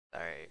So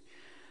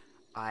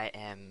I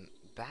am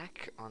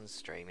back on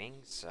streaming,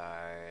 so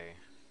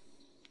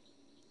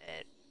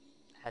it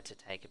had to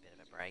take a bit of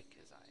a break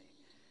because I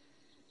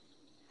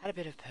had a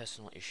bit of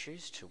personal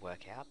issues to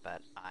work out,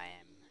 but I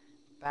am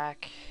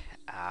back.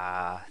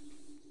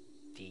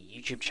 The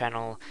YouTube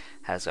channel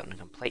has gotten a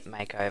complete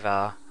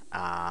makeover.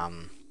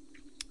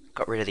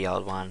 Got rid of the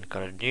old one,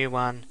 got a new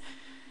one.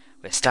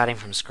 We're starting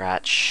from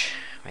scratch.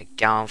 We're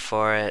going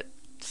for it.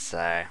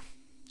 So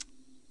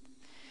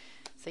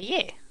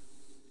yeah.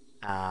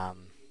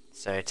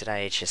 So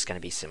today it's just going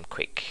to be some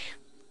quick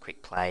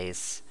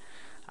plays.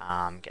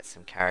 Get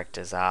some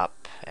characters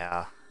up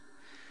our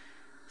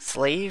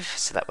sleeve,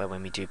 so that way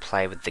when we do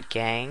play with the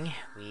gang,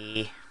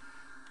 we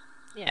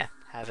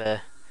have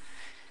a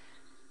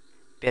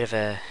bit of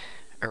a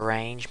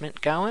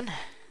arrangement going.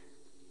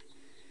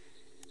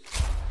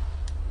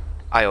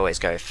 I always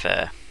go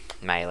for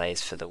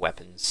melees for the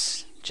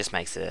weapons. Just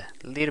makes it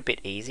a little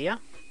bit easier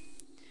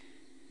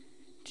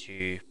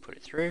to put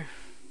it through.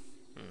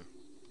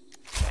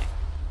 Okay.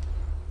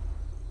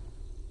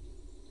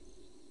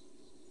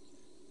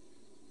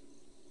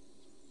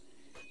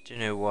 Don't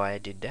know why I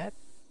did that.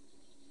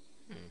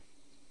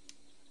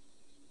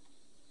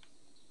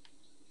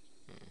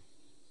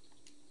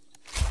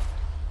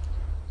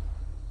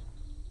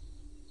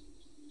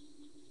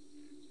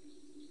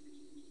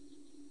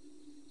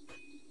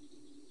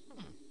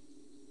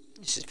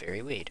 This is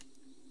very weird.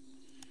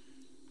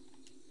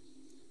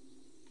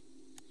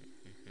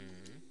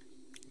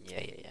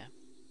 Yeah.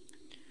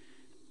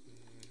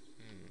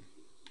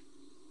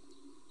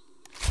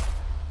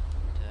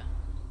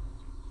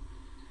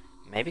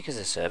 Maybe because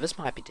the servers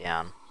might be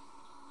down.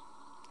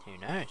 Who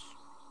knows?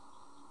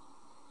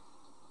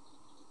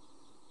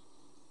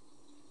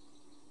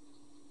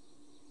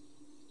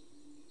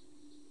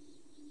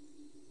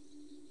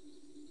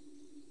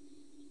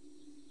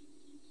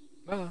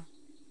 Well,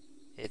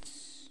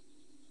 it's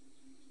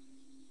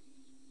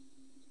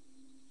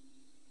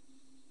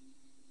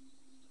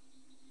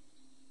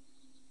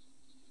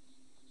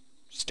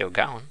still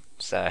going,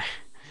 so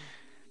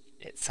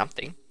it's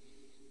something.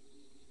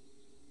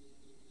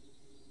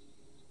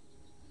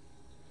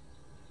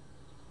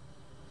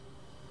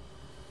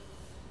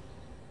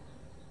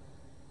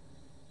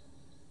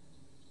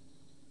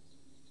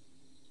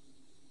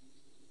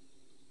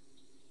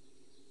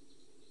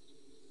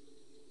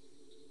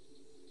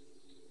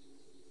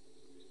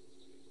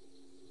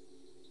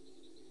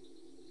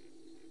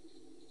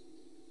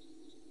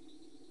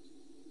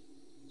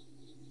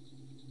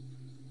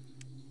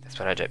 That's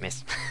what I don't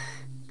miss.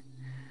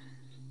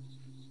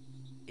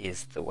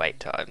 Is the wait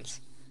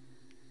times.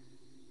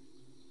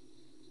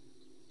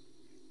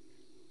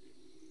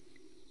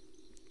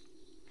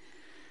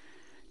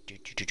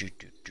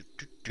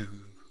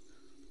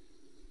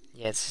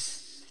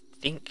 Yes,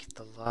 I think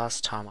the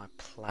last time I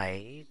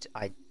played,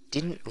 I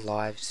didn't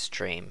live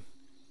stream.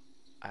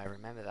 I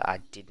remember that I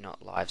did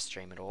not live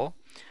stream at all.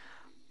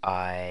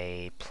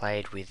 I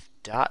played with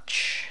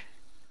Dutch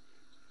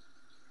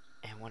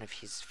and one of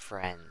his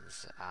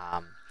friends.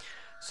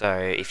 So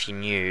if you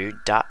knew,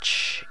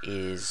 Dutch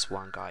is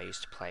one guy I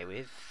used to play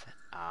with,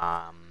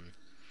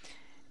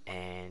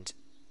 and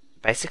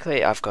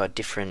basically I've got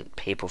different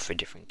people for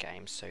different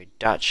games. So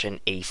Dutch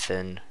and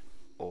Ethan,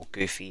 or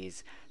Goofy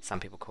as some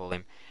people call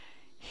him,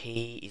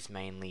 he is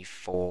mainly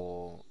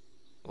for,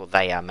 well,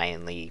 they are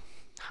mainly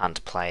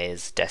Hunt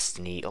players,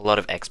 Destiny, a lot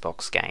of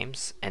Xbox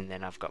games, and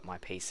then I've got my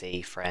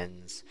PC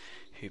friends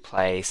who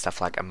play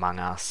stuff like Among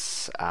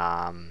Us,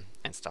 and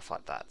stuff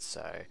like that.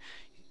 So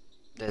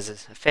there's a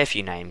fair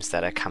few names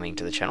that are coming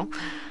to the channel.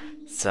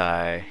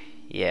 So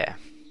yeah,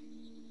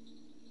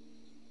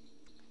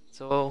 it's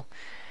all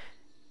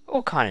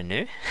kind of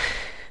new.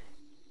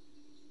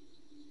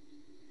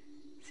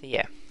 So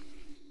yeah.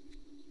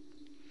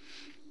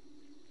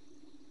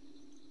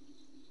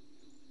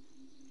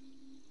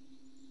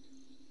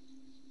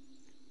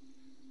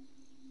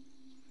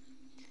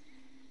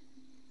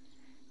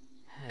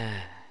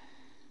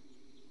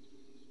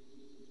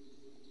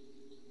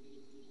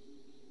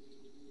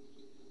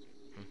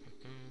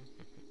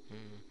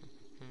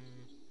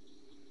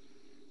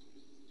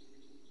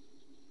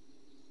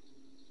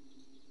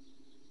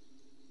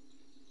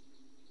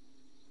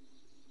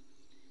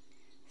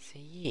 So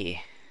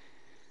yeah.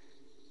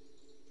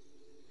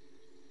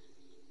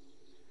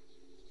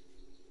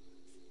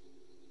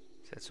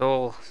 So it's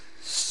all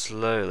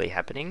slowly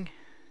happening.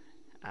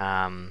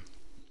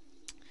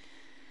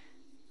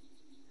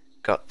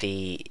 Got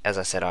the, as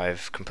I said,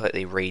 I've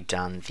completely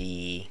redone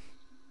the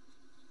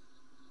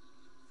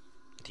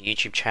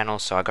YouTube channel,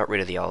 so I got rid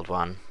of the old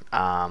one,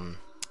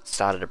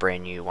 started a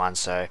brand new one.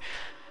 So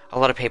a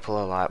lot of people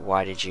are like,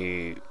 why did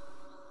you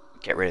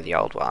get rid of the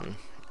old one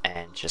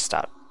and just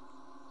start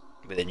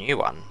with a new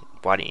one?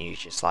 Why didn't you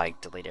just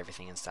like delete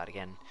everything and start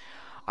again?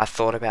 I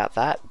thought about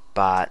that,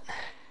 but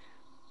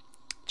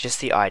just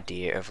the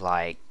idea of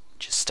like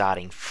just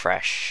starting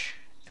fresh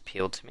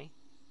appealed to me,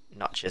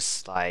 not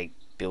just like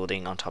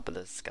building on top of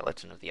the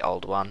skeleton of the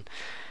old one.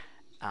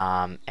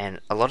 And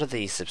a lot of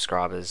the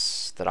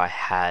subscribers that I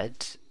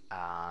had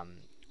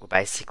were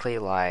basically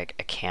like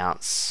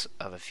accounts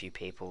of a few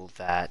people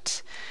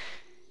that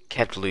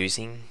kept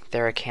losing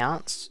their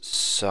accounts,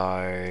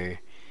 so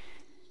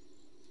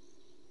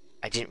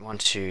I didn't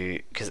want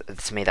to, because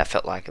to me that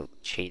felt like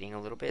cheating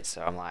a little bit,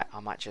 so I'm like, I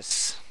might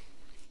just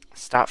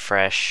start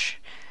fresh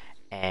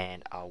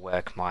and I'll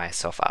work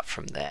myself up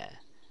from there.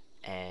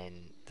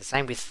 And the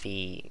same with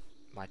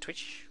my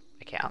Twitch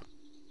account.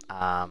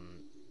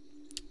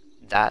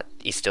 That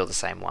is still the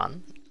same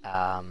one.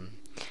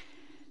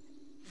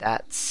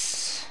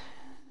 That's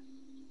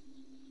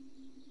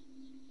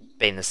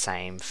been the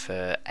same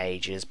for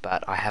ages,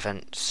 but I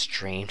haven't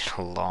streamed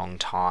in a long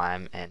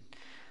time, and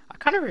I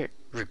kind of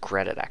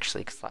regret it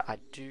actually, because I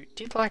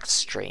did like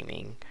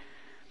streaming,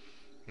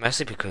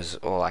 mostly because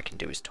all I can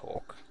do is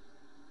talk,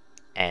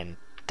 and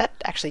that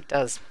actually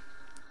does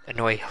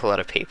annoy a lot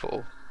of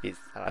people, is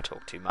that I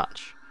talk too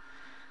much.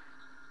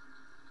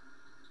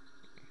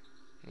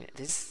 Yeah,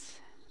 this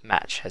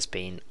match has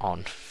been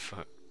on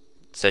for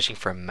searching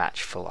for a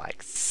match for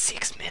like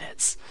 6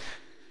 minutes.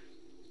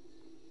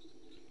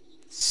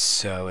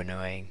 So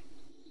annoying.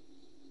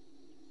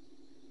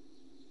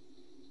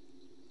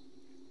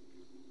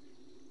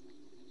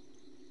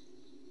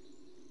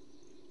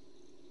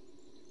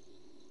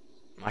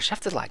 I should have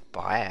to like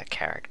buy a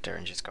character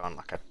and just go on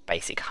like a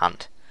basic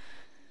hunt.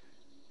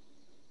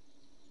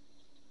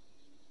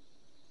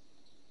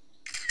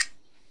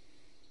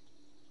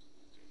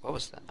 What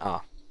was that?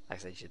 Oh, I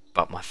actually just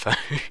bumped my phone.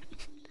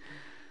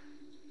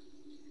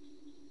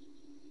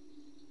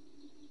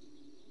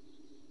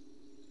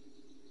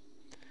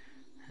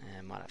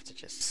 I might have to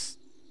just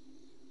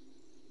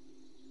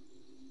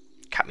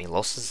cut me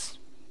losses.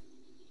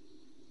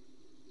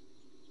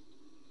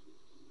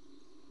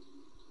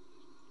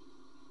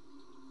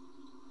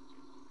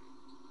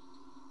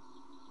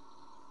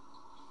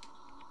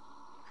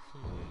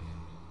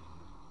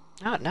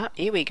 Oh no,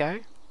 here we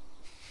go.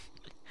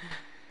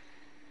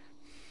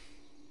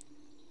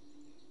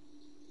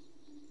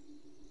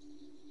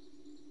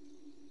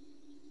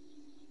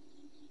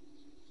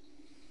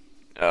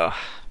 Oh.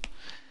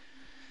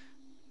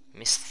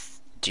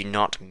 Do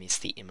not miss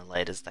the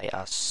immolators, they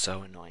are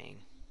so annoying.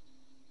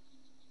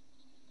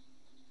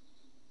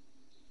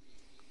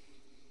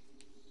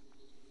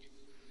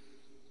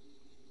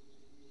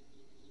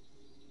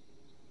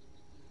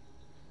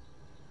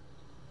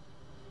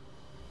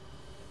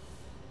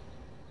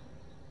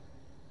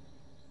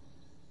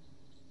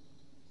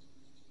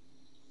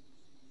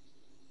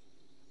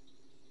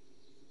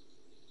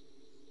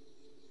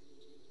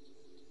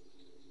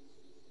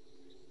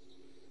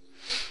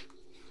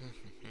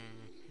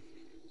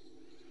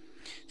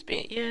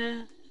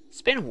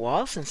 It's been a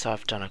while since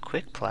I've done a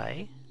quick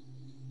play.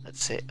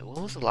 Let's see,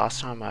 when was the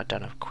last time I'd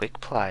done a quick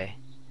play?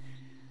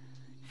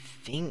 I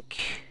think...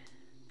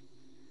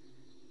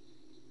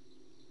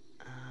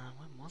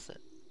 when was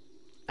it?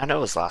 I know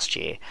it was last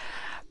year,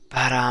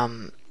 but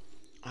I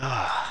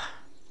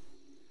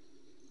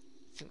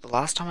think the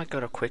last time I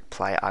got a quick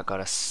play, I got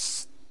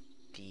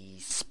the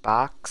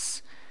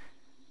Sparks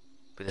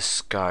with a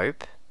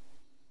scope.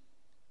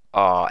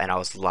 Oh, and I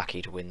was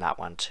lucky to win that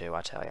one too,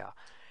 I tell ya.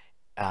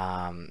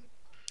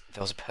 There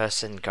was a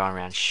person going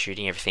around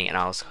shooting everything, and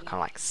I was kind of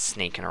like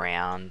sneaking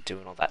around,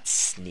 doing all that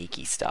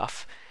sneaky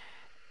stuff,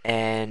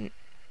 and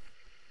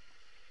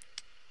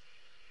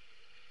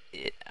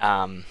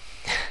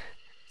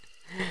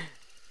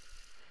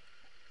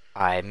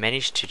I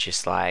managed to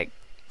just like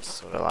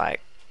sort of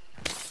like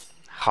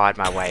hide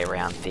my way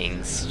around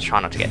things, try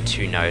not to get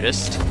too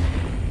noticed,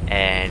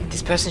 and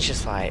this person's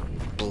just like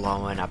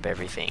blowing up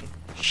everything,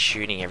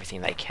 shooting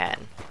everything they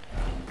can,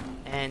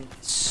 and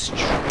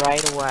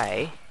straight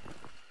away,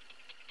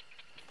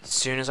 as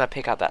soon as I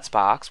pick up that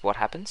Sparks, what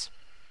happens?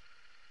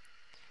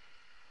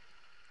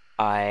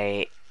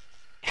 I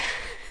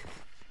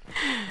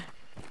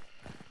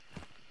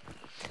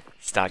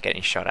start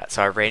getting shot at.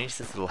 So I ran into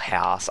this little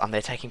house. I'm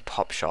there taking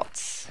pop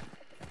shots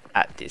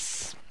at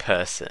this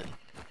person.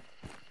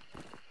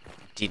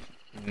 Did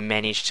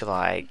manage to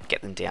like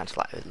get them down to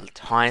like a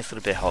tiniest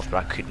little bit of health,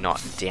 but I could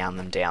not down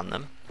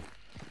them.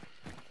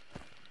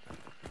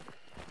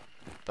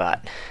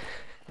 But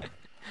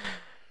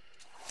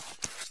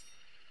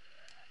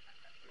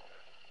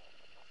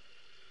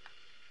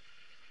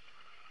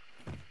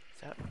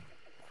so I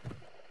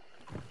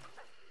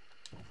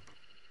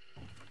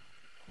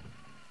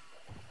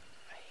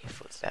hear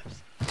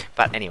footsteps.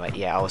 But anyway,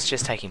 yeah, I was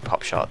just taking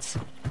pop shots.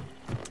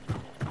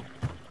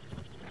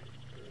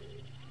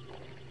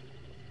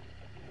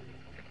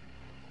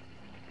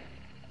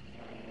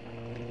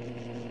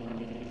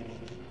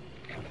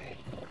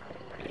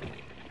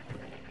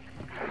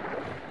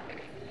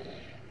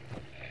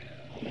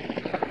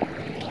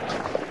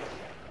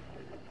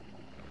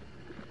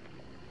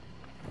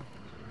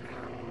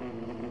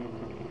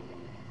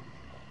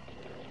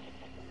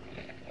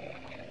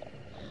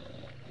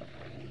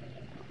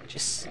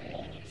 Just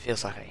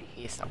feels like I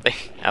hear something.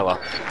 Oh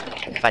well.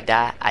 If I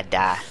die, I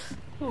die.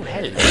 Ooh,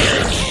 hello.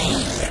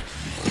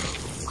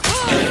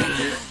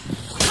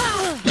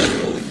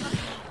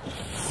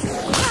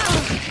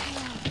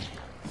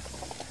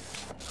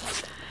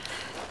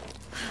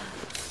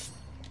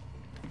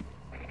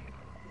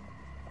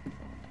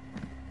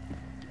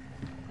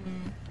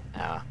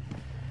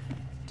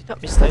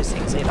 not miss those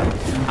things either.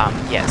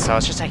 Yeah, so I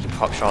was just taking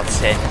pop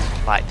shots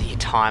and like the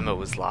timer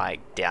was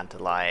like down to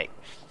like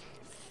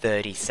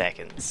 30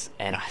 seconds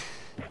and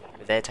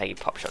we're there taking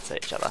pop shots at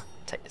each other.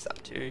 Take this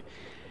up too.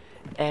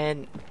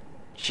 And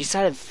she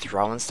started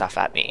throwing stuff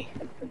at me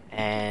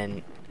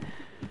and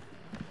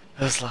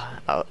it was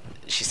like,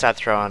 she started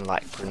throwing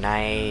like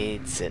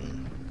grenades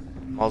and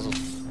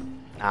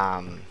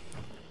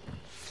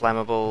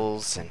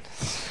flammables and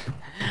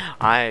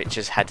I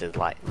just had to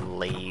like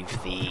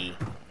leave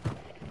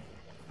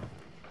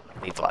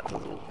like the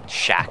little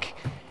shack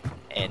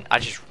and I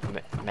just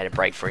made a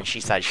break for it and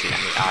she started shooting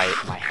at me.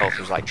 My health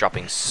was like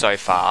dropping so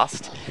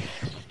fast.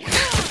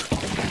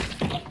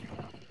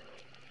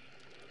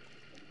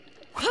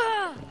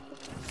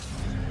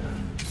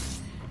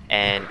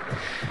 And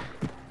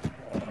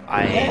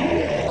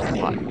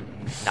like,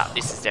 no,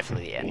 this is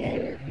definitely the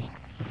end.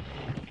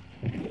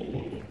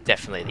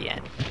 Definitely the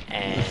end.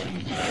 And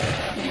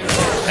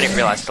I didn't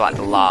realise till like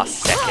the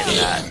last second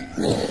that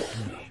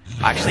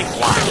I actually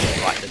won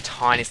like the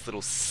tiniest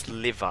little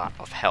sliver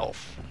of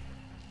health.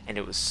 And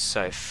it was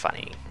so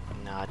funny.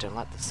 No, I don't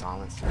like the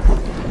silence.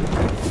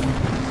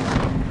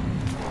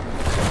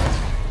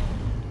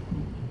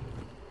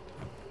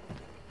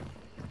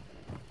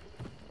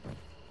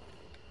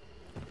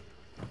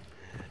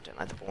 Don't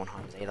like the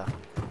Bornheims either.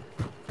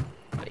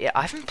 But yeah,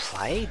 I haven't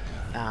played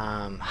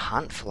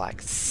Hunt for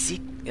like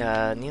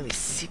nearly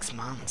 6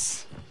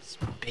 months. It's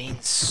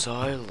been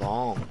so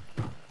long.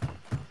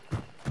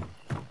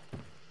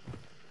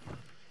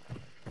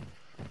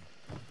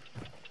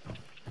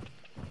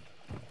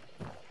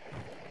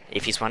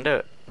 If you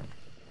wonder,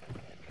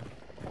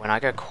 when I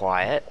go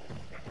quiet,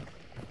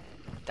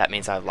 that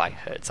means I've like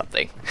heard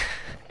something.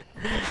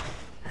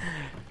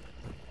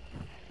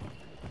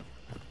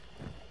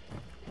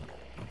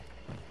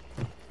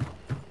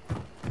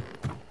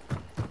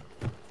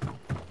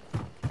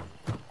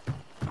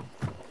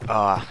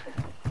 Oh,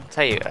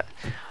 tell you,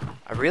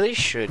 I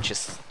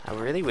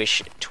really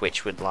wish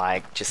Twitch would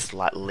like just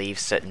like leave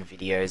certain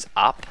videos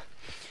up,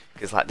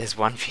 because like there's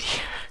one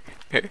video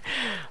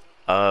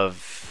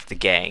of the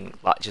gang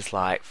like just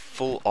like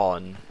full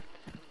on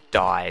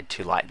died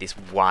to like this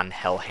one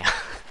hellhound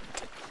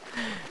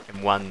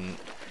and one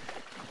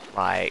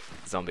like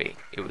zombie.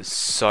 It was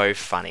so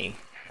funny.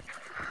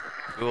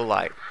 We were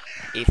like,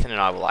 Ethan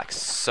and I were like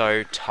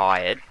so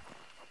tired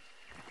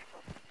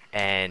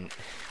and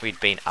we'd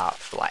been up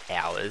for like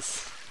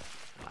hours.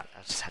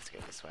 I'll just have to go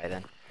this way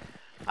then.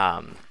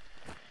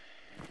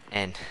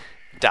 And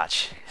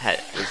Dutch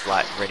was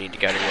like ready to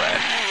go to work,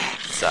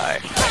 so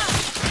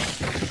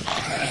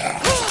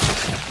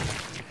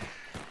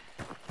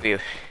we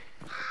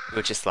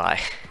were just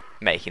like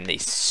making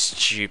these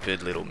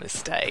stupid little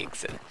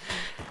mistakes, and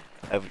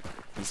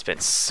we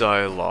spent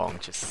so long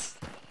just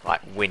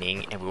like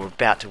winning, and we were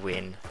about to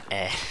win,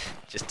 and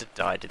just to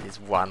die to this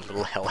one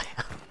little hellhound.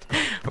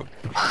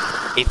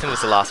 Ethan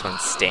was the last one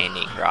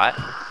standing, right?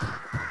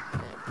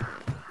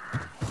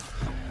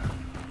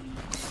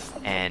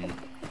 And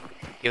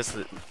he was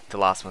the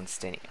last one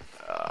standing.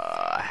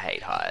 I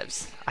hate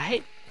hives.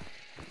 Pretty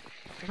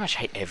much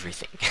hate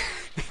everything.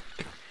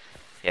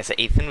 Yeah, so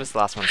Ethan was the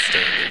last one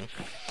standing.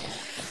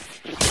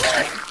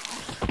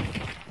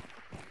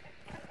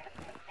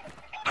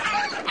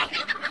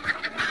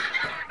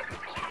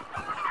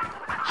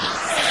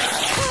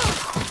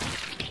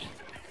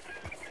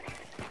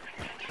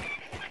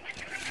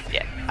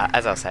 Yeah,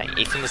 as I was saying,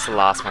 Ethan was the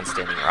last one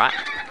standing, right?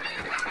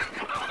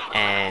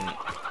 And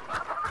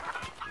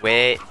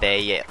we're there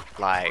yet,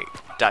 like,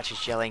 Dutch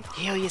is yelling,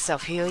 heal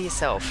yourself, heal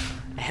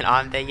yourself. And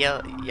I'm there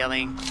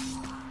yelling,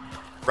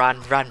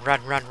 run, run,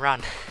 run, run,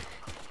 run.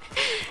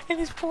 And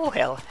this poor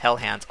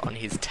hellhound's on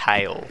his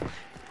tail.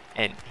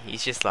 And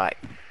he's just like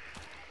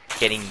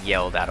getting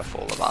yelled at of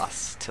all of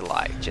us to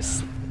like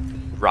just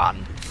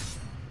run.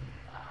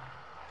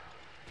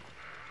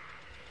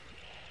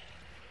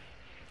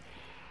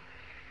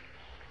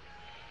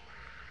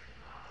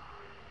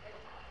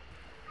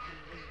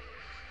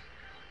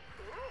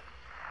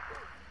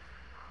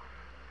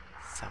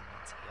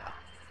 Someone's here.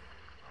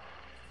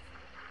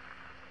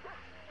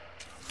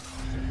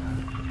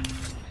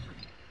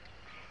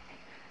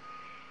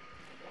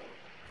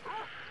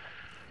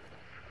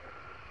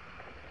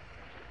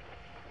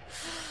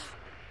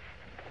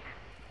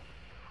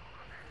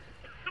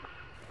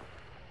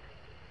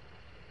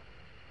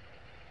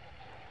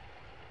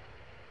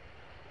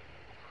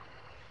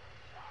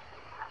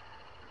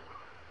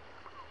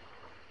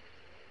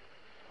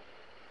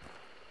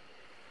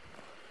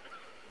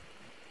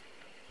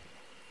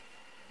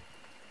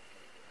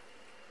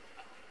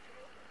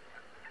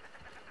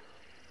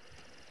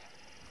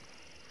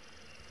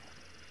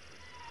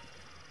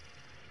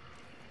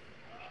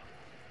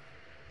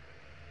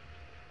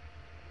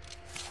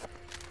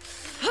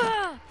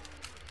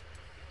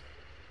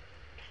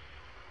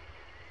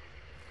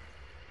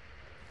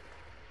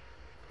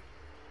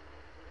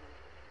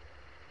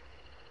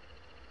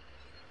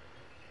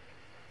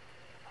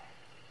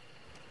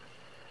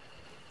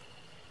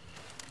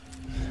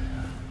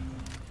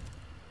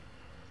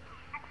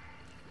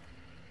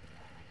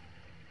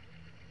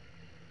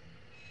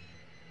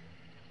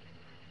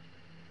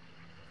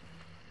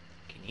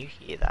 you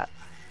hear that?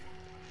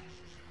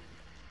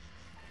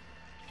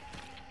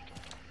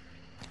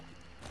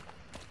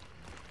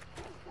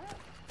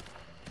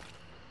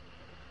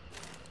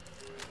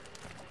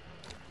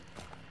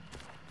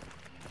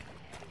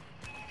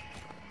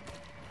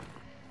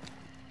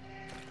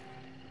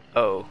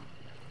 Oh.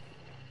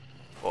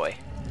 Boy.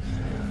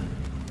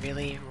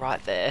 Really?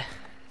 Right there?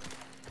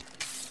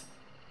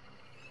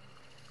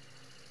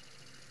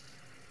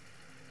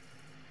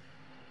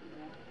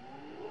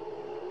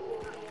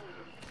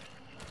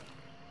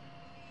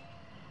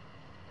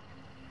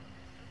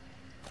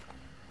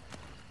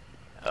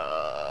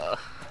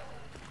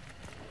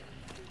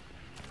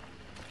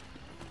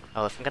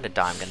 Oh, if I'm gonna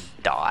die, I'm gonna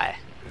die.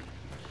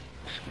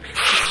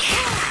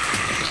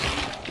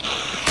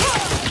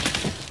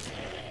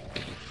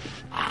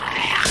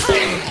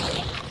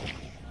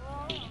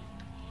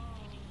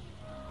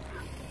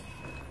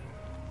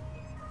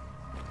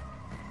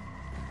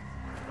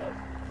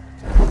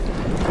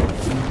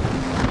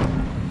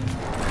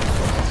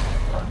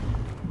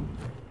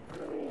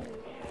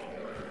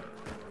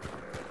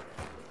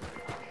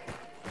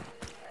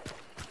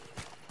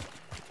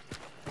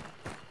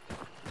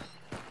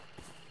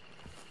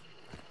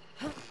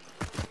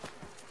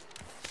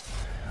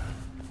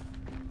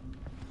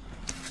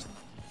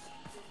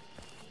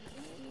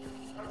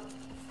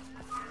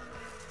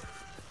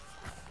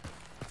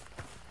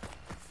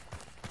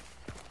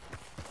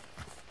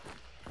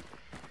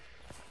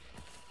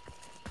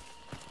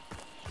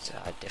 So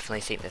I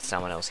definitely think there's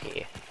someone else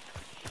here.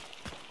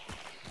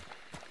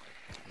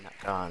 I'm not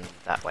going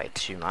that way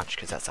too much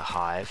because that's a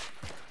hive.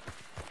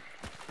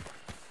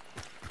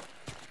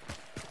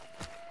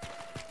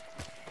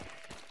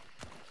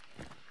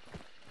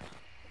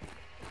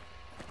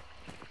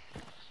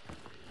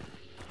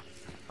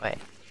 Wait.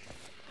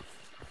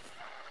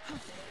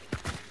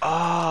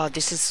 Oh,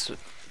 this is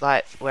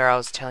like where I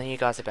was telling you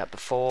guys about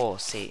before.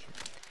 See,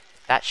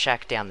 that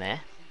shack down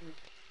there,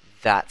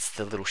 that's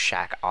the little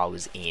shack I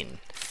was in.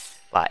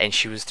 Like, and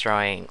she was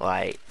throwing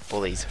like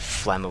all these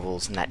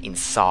flammables and that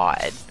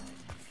inside.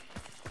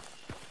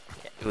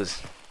 It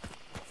was.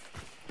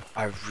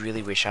 I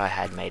really wish I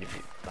had made a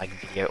like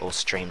video or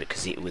streamed it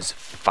because it was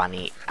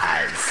funny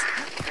as.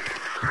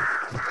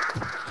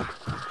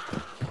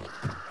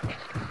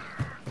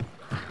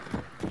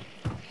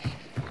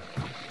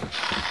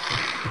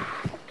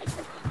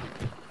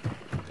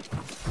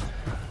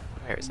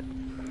 Where is it?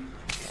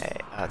 Okay,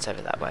 oh, it's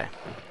over that way.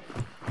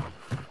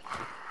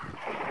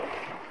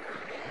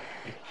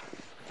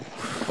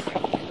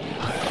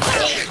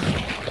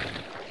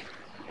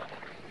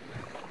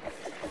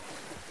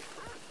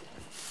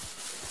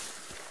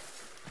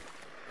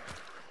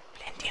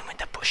 Blend in with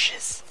the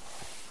bushes.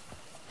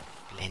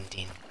 Blend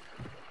in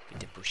with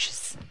the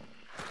bushes.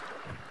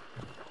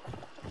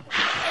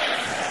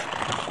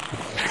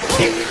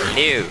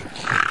 Hello.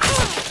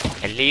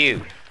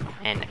 Hello.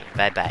 And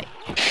bye-bye.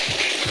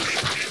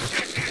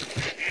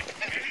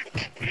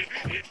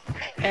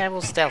 And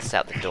we'll stealth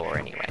out the door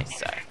anyway,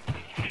 so.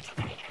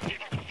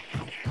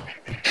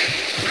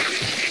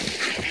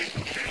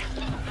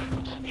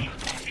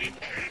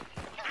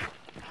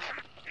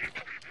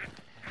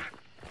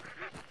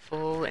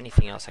 Full,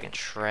 anything else I can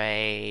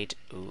trade?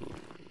 Ooh,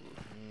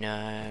 no,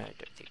 I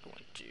don't think I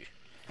want to.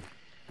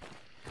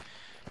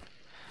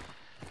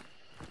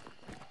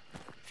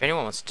 If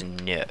anyone wants to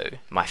know,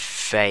 my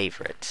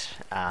favourite,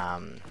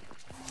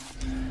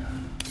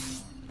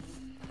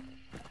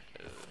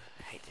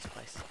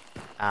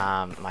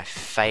 my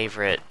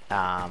favourite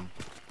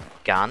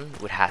gun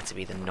would have to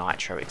be the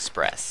Nitro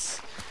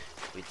Express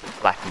with the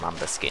Black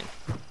Mamba skin.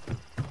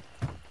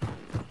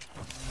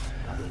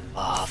 I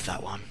love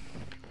that one.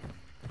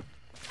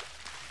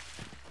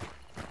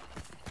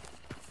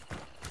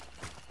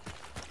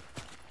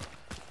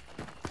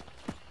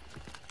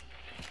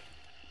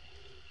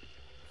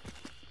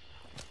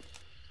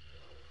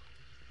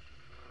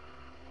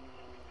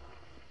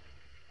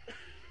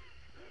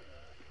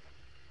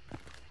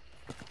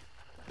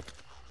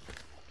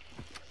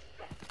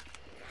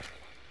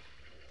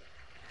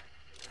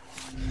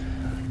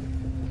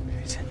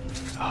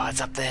 Oh,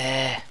 it's up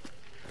there.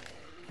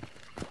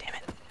 Damn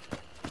it.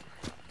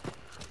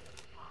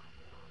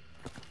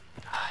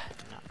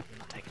 No, I'm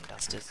not taking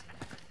dusters.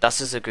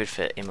 Dusters are good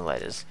for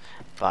immolators,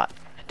 but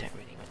I don't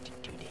really want to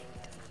do that.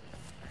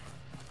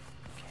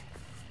 Okay.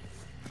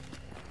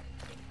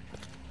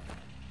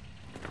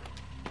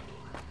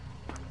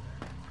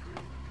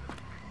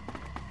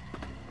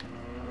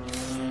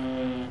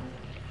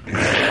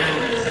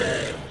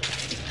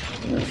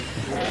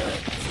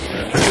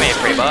 Come here,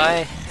 free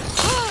boy.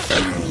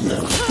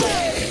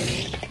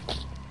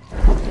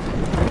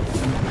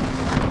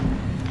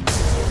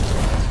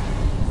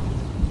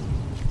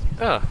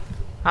 Oh,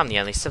 I'm the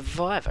only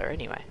survivor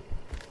anyway.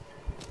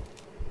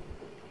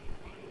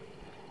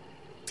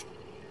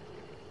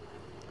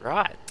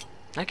 Right,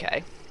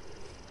 okay.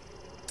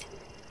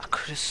 I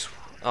could have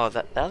oh,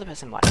 the other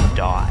person might have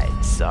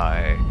died,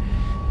 so...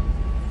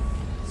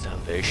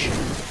 Salvation,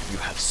 you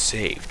have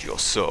saved your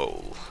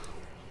soul.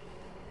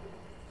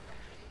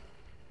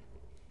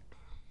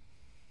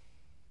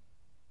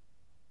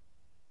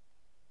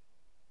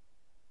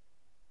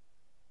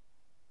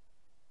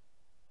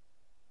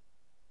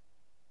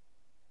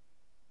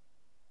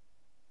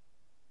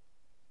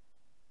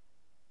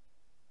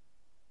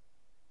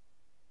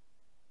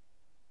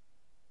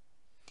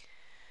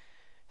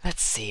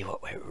 Let's see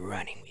what we're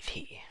running with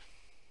here.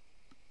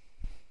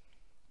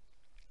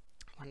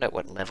 Wonder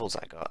what levels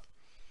I got.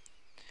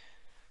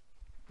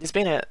 There's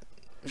been a...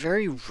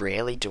 Very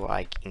rarely do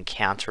I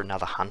encounter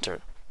another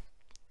hunter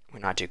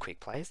when I do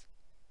quick plays.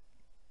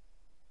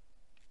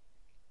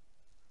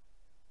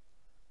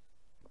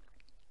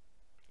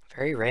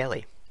 Very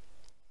rarely.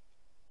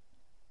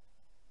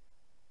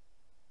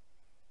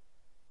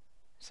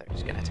 So I'm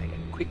just going to take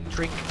a quick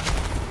drink.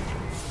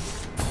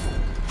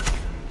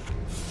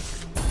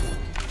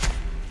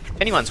 If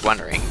anyone's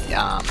wondering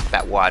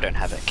about why I don't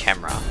have a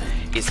camera,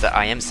 is that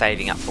I am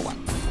saving up for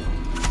one.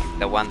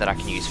 The one that I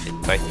can use for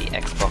both the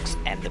Xbox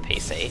and the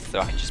PC, so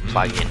I can just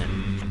plug in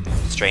and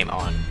stream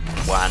on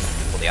one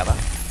or the other.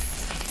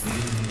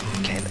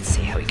 Okay, let's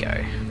see how we go.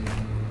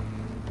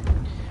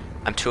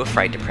 I'm too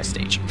afraid to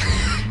prestige.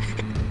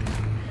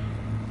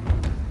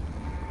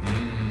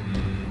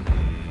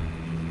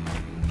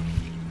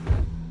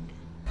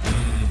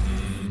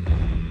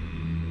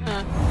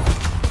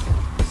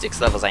 Six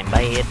levels ain't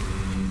bad.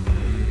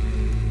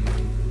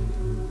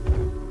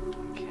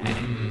 Okay,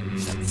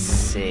 let's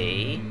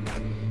see.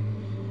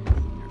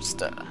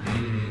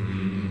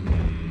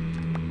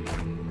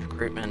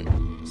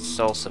 Recruitment,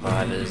 Soul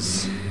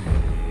Survivors.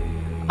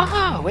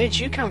 Ah, where'd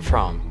you come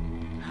from?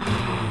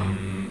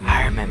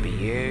 I remember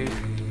you.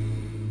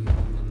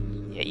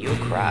 Yeah, you were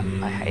crap.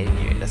 I hated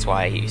you. That's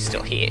why you're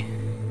still here.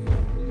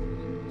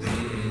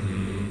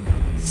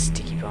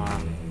 Sticky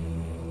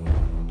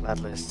Bomb,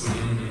 Bloodless,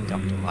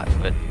 Dr.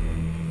 Lightfoot.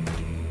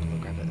 I'll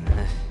grab it.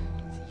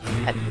 You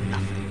had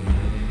nothing.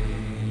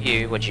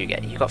 You, what'd you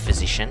get? You got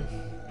Physician.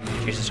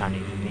 Choose a time to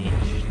be.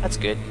 That's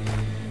good.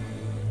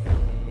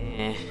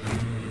 Yeah.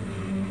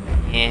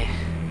 Yeah.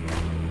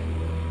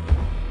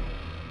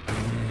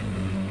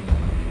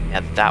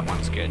 Now that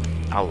one's good.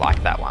 I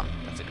like that one.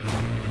 That's a good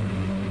one.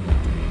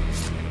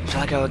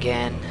 Shall I go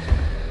again?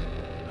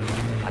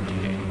 I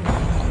do.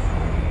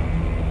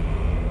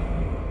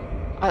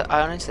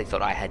 I honestly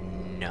thought I had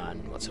none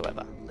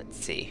whatsoever. Let's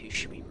see, who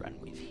should we run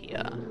with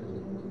here?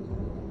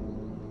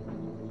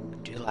 I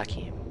do like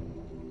him.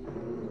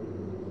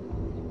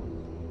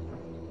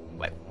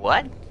 Wait,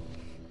 what?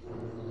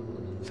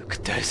 Look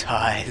at those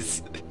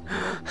eyes.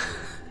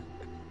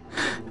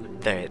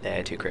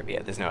 They're too creepy.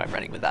 There's no way I'm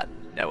running with that.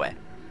 No way.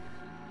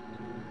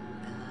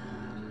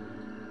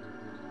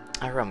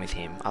 I run with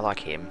him. I like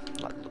him.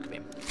 I like the look of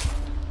him.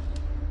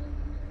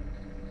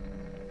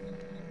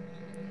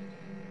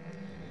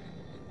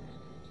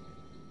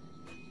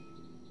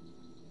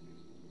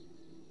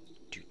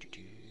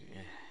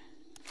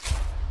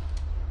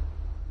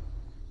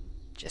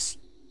 Just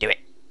do it.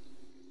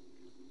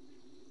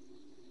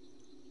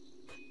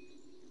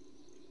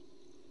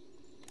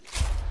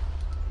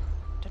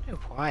 Don't know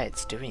why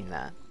it's doing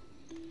that.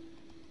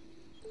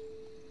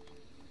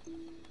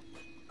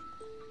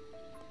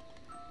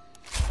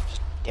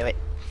 Just do it.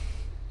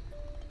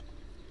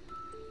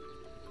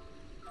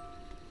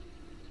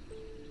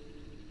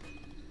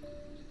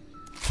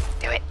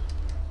 Do it.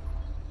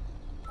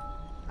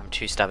 I'm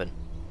too stubborn.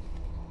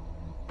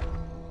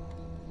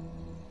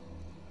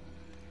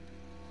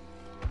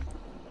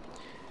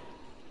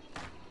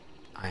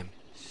 I'm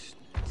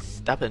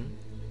stubborn.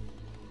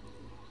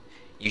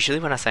 Usually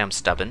when I say I'm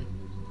stubborn,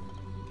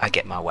 I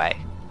get my way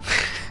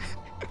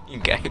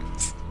in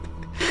games.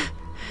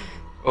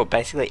 Or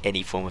basically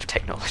any form of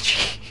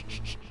technology.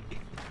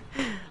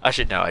 I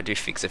should know, I do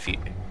fix a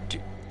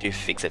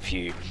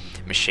few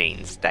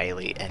machines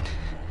daily, and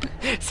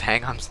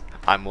saying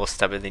I'm more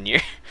stubborn than you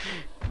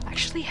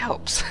actually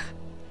helps.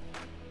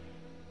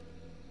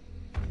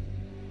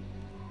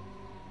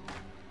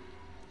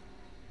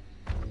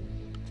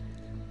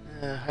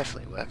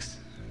 Hopefully it works.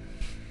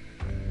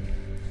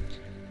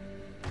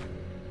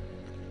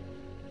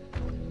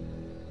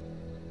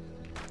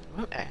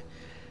 Okay.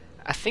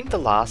 I think the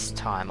last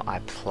time I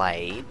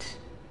played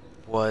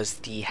was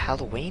the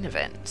Halloween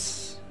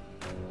events.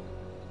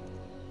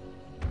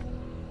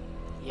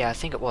 Yeah, I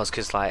think it was,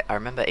 because like I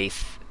remember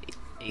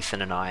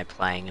Ethan and I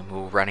playing, and we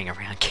were running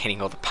around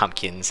getting all the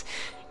pumpkins,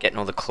 getting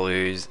all the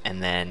clues,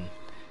 and then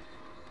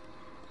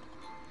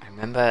I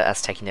remember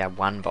us taking down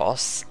one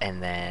boss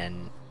and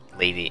then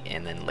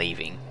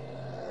leaving.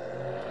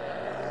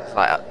 So,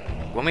 like,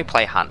 when we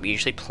play Hunt, we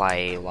usually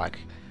play like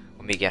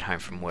when we get home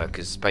from work,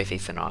 because both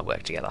Ethan and I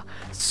work together,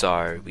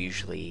 so we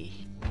usually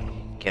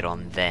get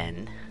on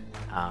then,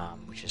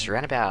 which is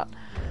around about,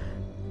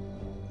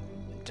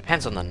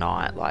 depends on the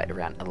night, like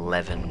around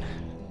 11,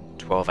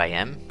 12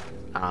 AM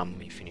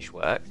we finish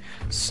work,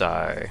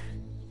 so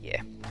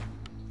yeah.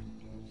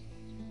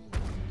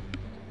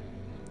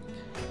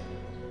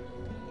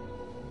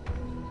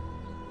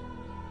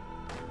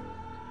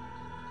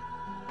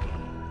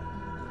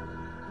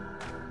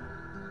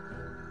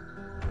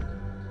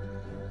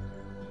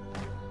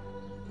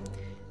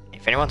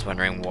 If anyone's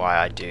wondering why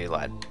I do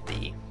like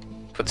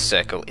put the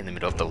circle in the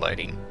middle of the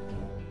loading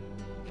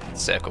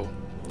circle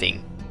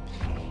thing,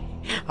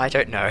 I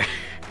don't know.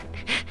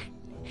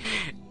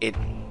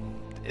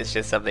 It's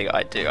just something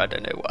I do. I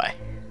don't know why.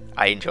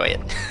 I enjoy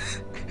it.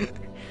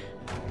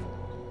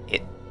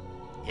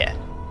 Yeah.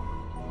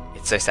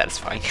 so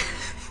satisfying.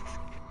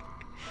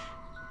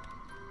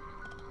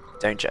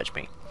 Don't judge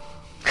me.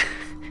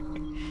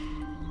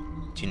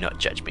 Do not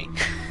judge me.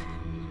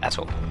 At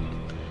all.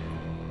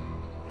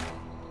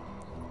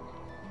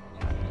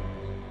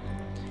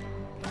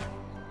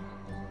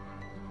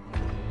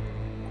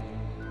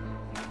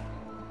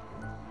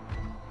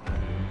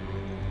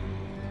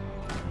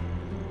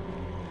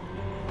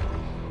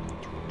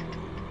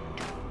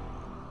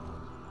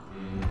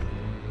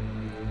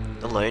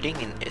 The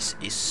loading in this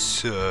is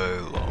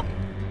so long.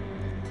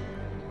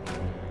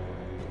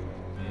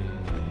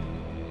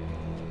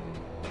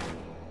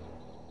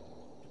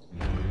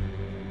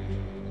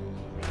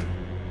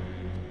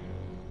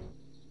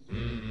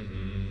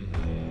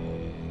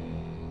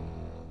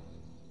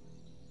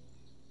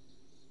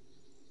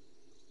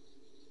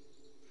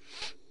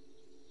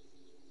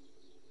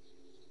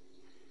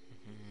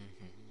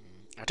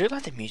 I do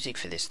like the music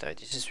for this though.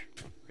 This is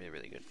really,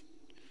 really good.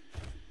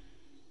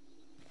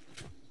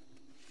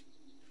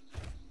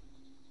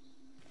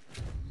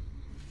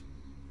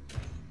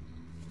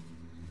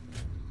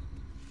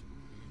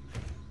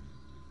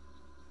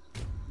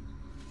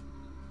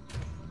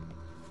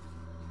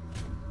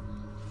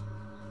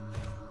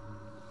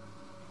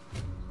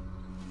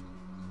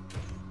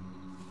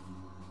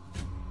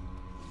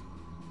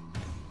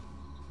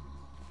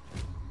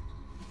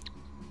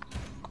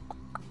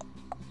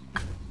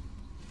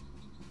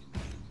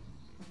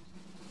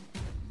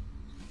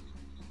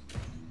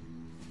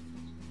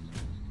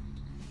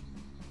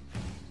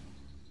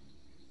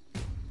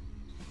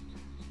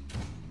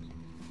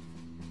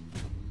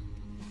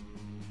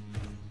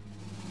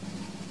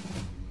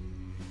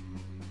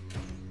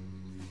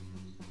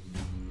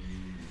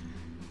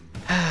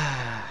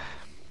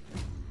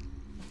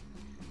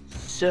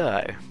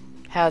 So,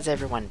 how's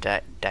everyone's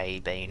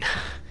day been?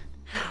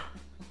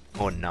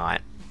 Or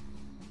night?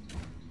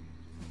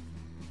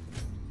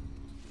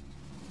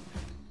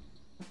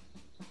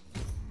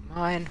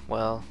 Mine,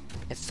 well,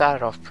 it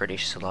started off pretty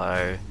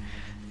slow,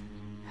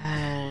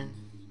 and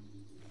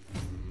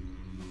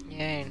yeah,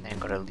 and then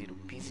got a little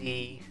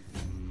busy.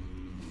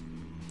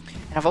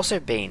 And I've also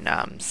been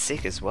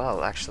sick as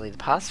well, actually. The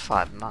past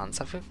 5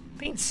 months, I've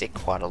been sick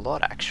quite a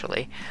lot,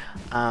 actually.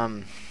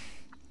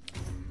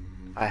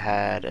 I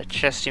had a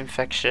chest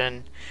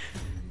infection,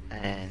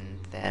 and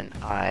then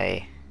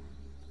I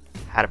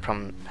had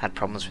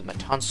problems with my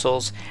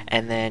tonsils,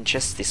 and then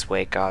just this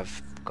week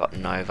I've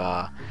gotten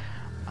over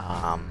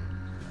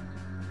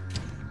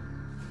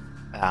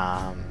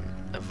a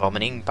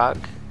vomiting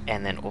bug,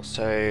 and then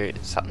also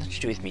something to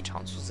do with me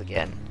tonsils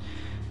again.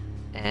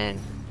 And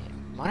yeah,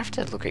 might have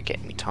to look at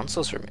getting me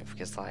tonsils removed,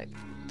 because like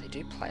they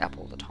do play up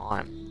all the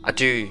time. I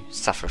do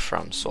suffer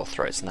from sore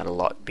throats and that a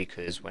lot,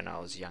 because when I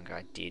was younger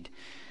I did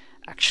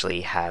actually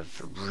have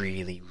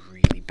really,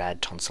 really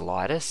bad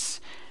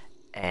tonsillitis,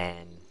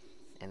 and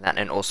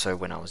also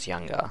when I was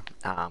younger,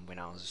 when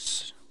I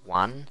was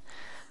 1,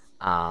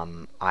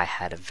 I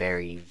had a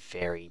very,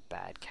 very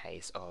bad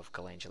case of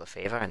glandular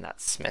fever, and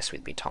that's messed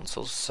with me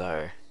tonsils,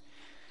 so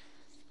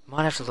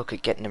might have to look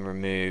at getting them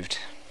removed.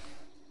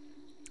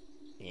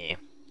 Yeah,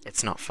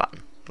 it's not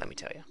fun, let me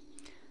tell you.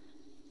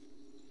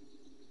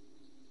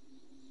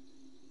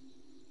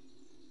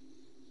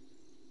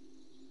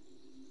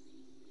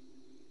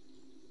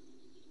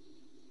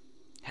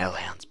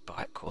 Hellhound's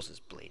bite causes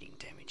bleeding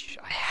damage.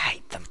 I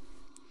hate them.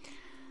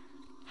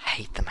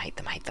 Hate them, hate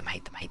them, hate them,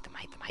 hate them, hate them,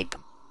 hate them, hate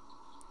them.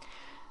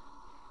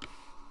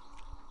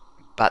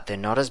 But they're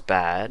not as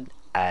bad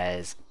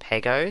as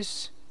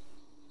pegos,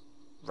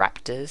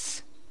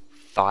 raptors,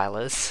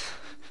 thylas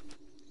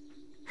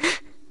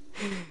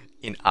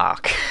in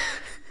Ark.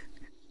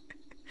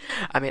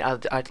 I mean,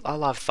 I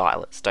love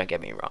thylas, don't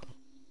get me wrong,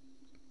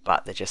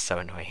 but they're just so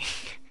annoying.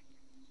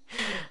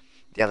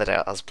 The other day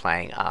I was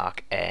playing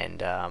Ark,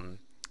 and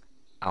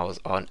I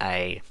was on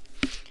a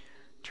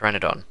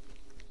Pteranodon,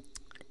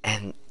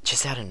 and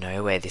just out of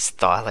nowhere this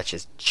thyla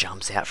just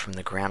jumps out from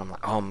the ground. I'm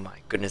like, oh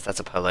my goodness,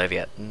 that's a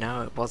Purlovia.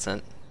 No, it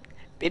wasn't.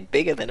 A bit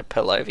bigger than a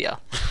Purlovia.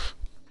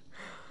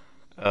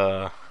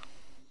 And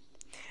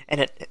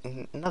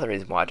another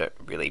reason why I don't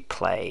really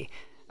play,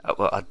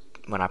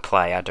 when I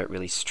play I don't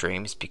really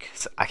stream, is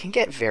because I can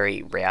get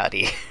very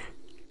rowdy.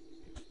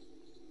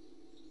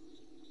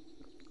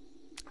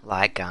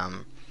 Like,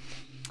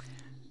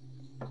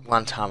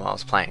 one time I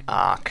was playing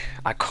Ark,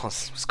 I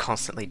was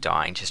constantly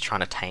dying just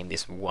trying to tame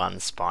this one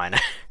Spino.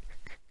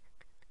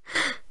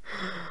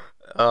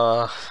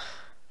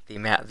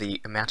 The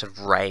amount of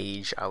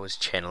rage I was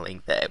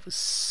channeling there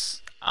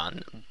was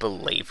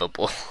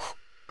unbelievable.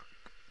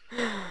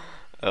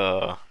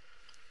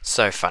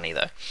 So funny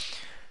though.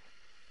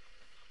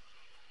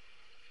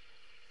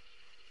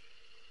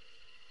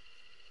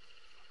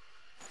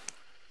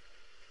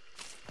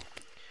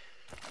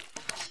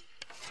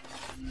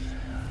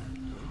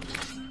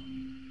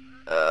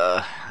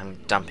 I'm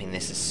dumping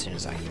this as soon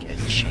as I can get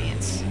a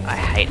chance. I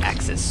hate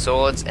axes.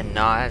 Swords and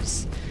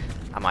knives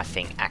are my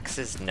thing.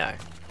 Axes, no.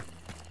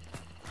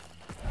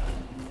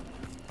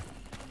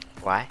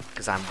 Why?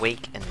 Because I'm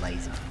weak and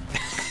lazy.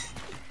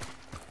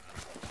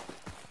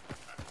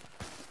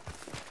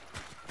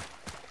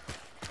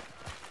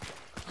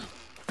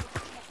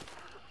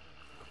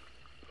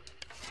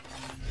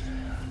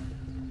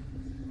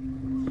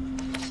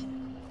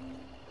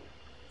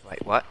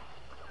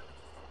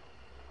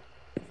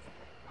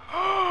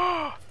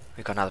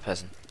 got another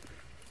person.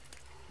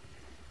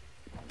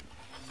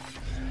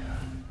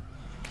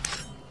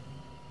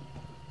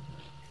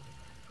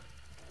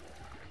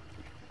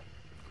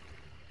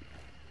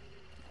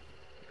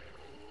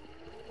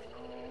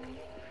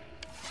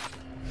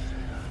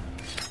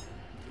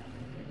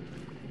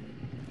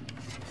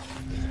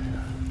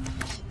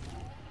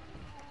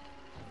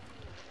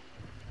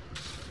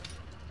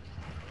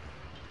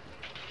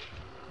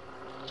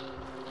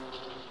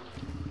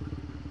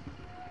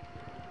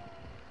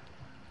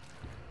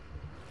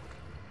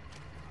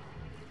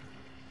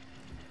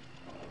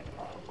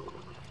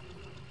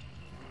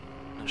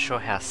 Not sure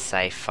how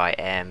safe I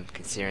am,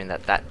 considering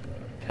that that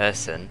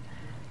person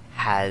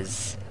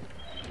has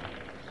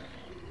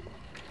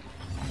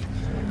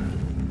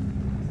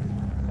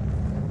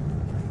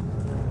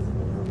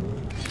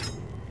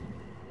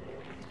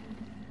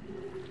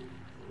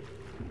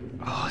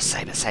oh,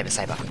 saber, saber,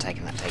 saber. I'm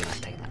taking that, taking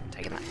that, taking that,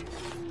 taking that.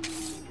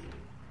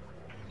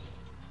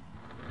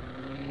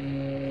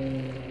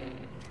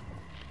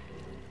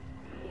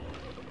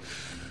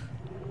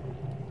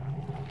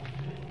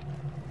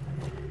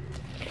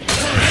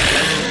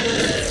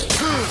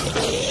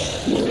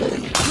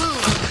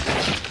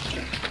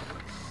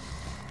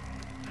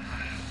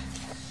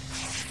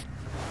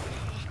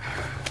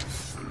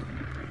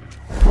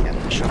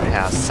 I'm not sure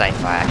how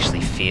safe I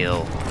actually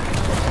feel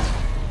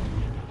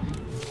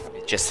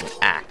with just an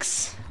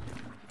axe.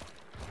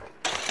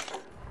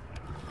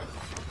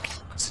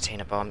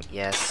 Concertina bomb,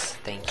 yes,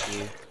 thank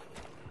you.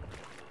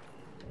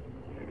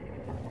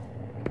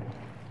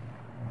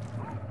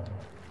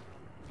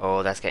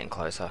 Oh, that's getting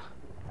closer.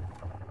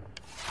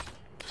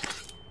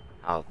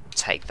 I'll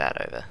take that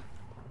over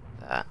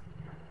that.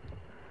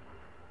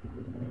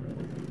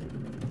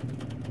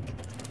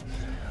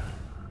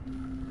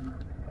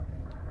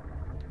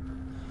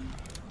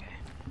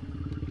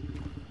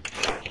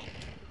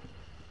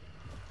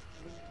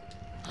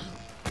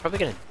 Probably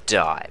gonna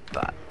die,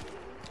 but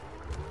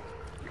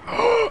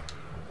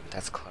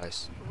that's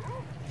close.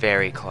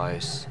 Very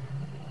close.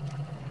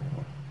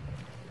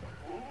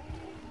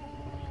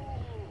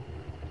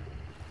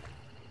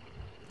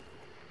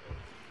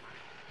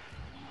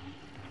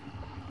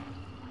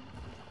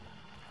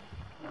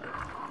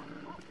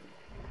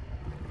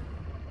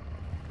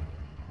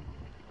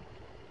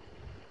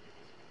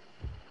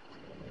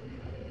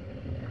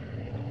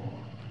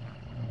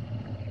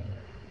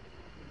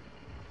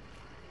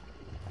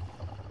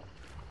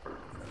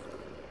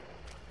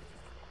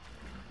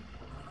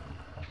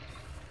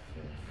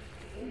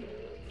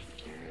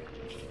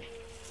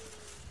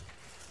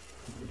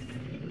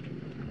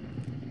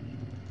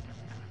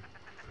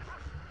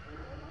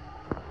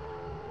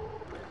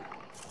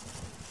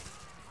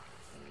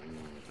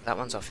 That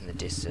one's off in the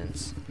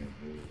distance.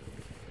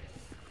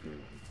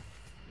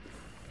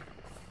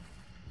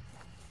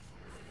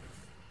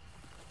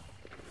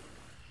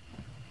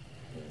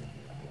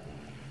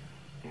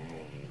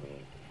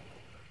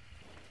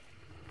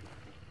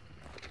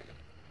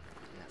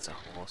 That's a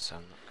horse, so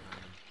I'm not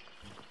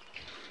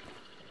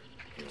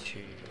going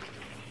too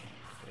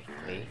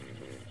quickly.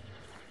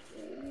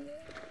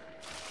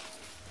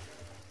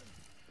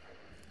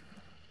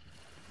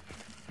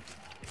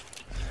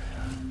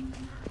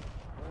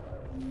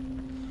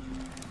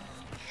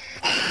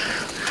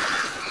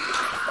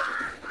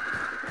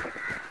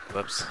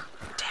 Whoops.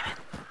 Damn it.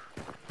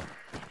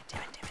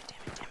 Damn it, damn it,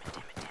 damn it, damn it,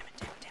 damn it, damn it,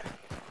 damn it, damn it.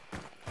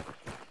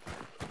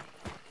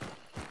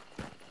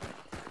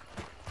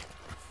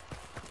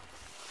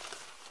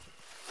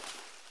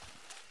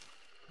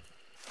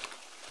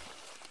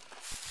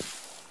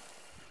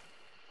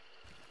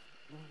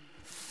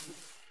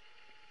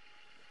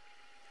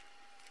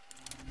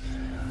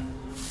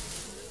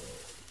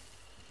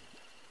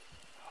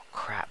 Oh,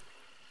 crap.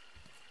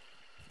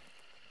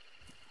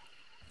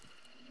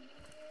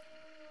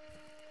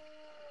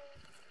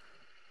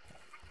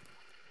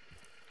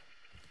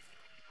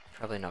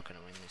 Probably not going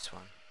to win this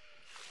one.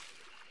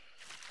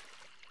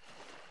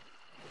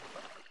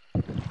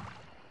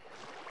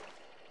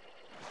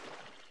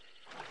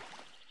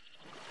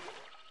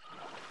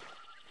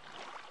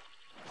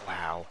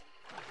 Wow.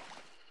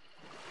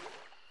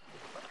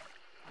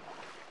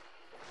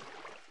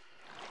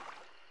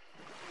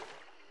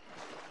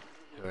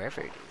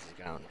 Whoever it is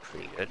going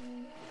pretty good.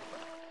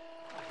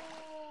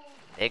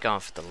 They're going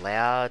for the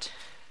loud,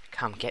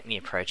 come get me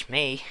approach.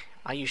 Me,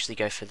 I usually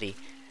go for the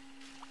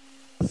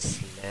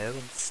slow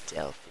and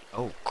stealthy.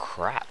 Oh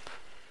crap.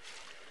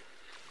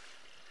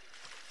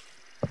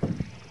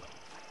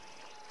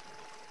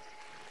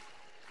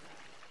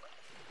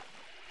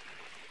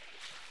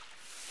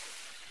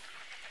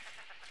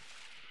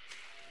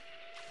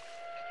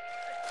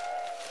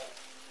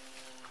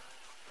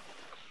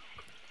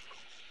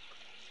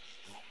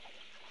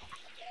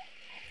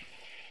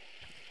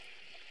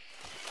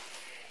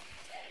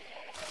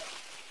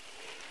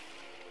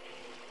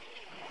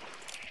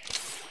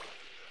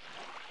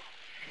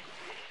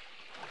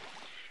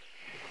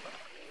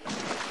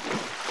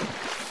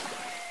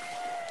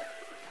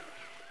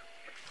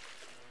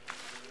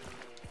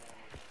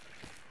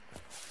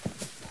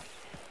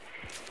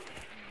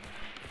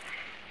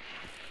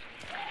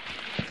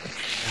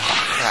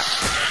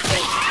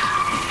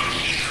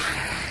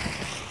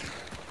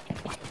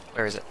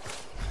 Where is it?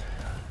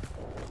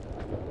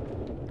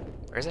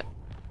 Where is it?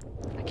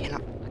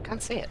 I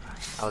can't see it.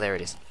 Oh, there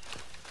it is.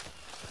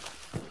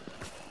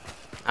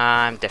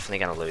 I'm definitely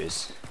gonna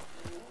lose.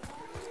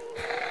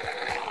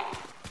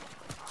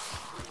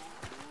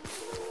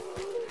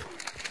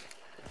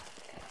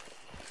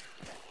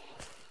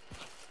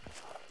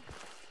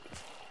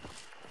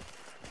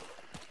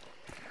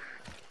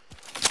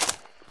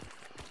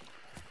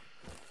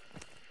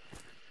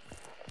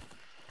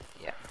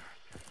 Yeah.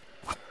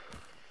 Well,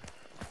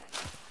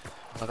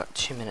 I've got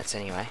 2 minutes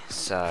anyway,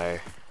 so...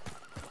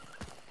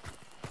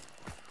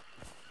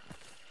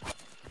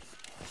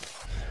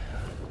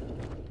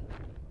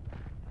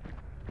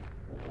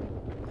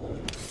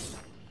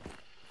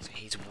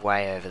 He's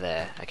way over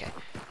there. Okay.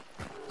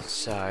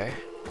 So...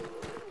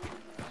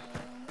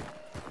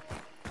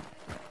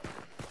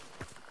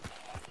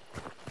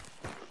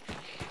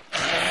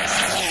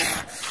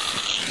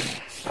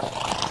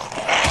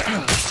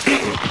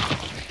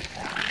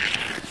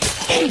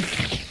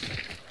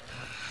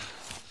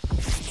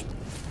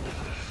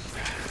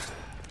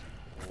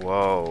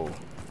 Whoa.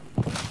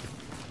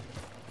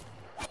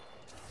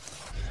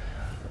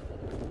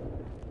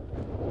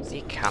 Is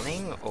he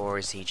coming, or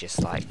is he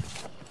just like...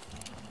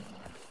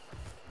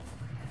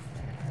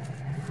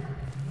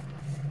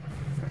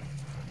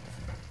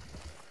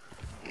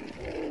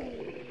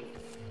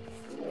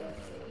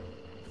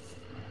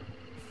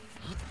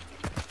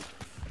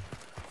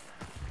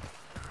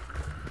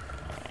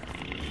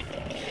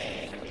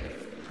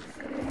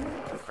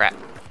 Crap.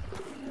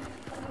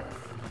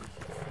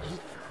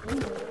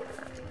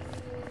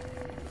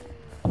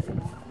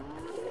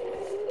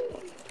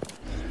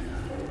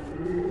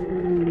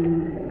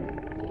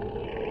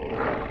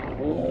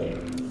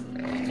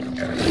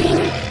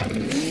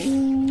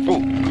 Oh,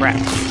 crap.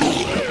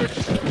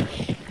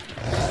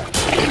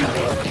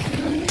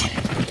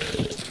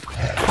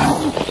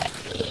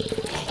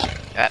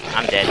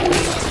 I'm dead.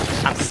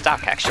 I'm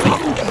stuck, actually.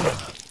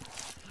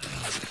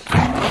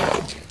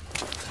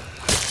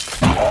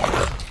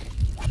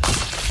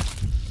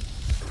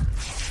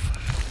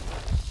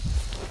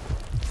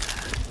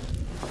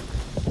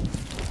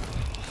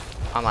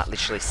 I'm like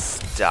literally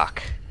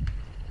stuck.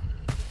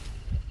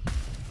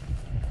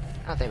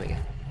 Oh, there we go.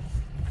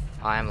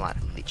 I'm like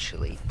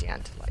literally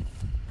down to like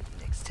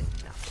next to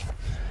nothing.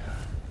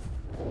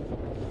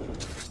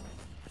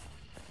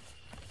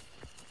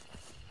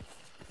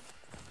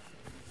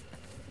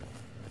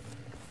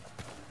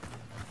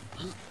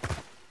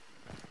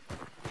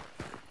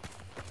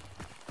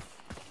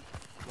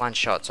 One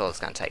shot's all it's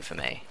going to take for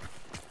me.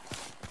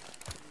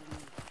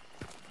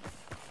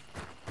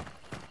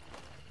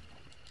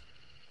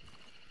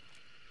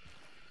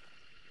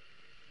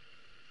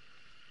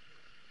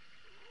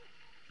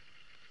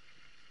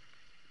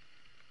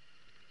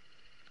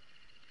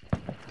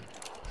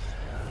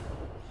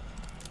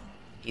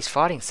 He's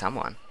fighting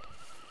someone.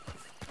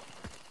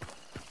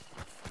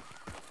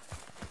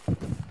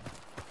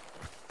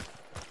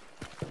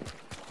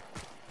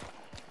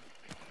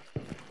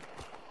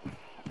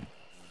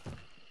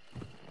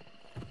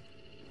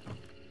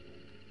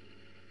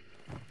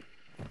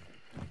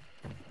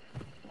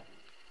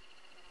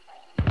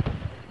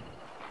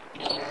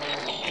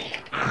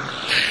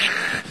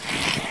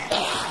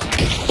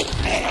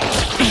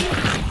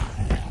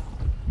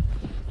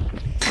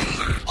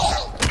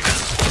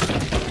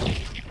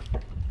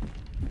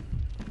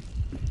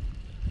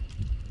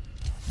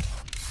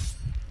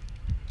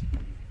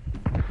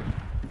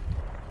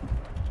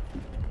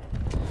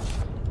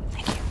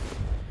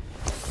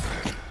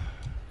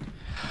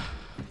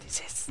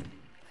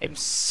 I'm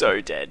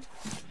so dead.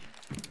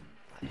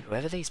 Like,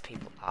 whoever these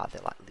people are,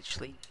 they're like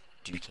literally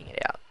duking it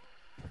out.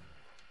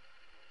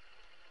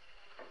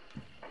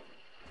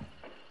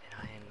 And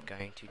I am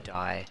going to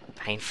die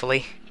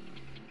painfully.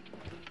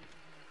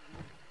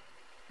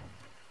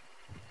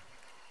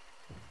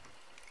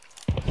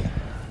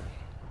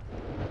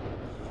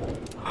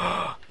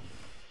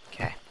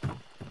 Okay.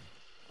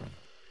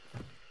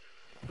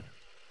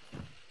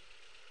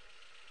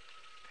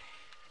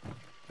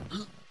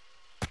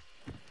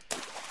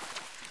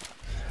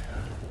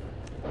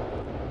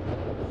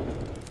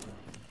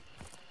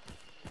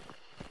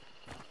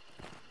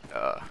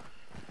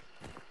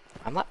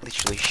 I'm like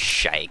literally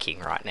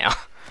shaking right now.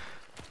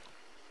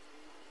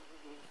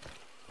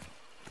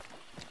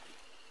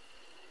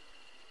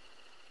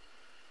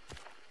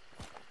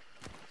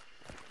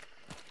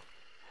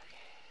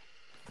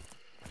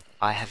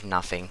 I have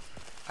nothing.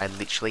 I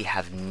literally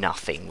have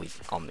nothing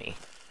on me.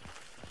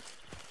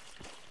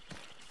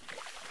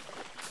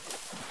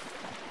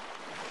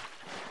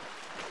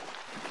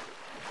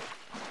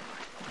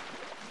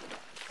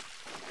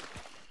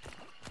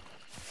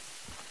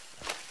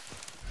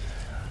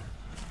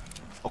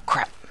 Oh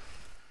crap.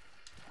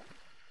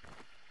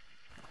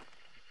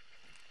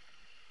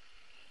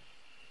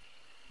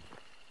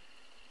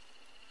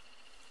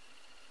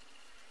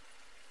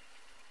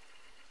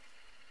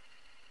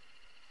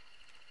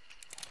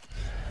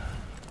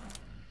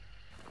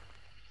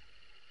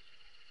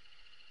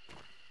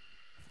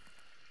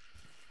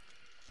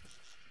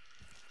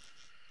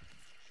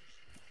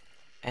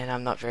 And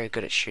I'm not very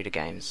good at shooter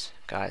games,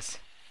 guys.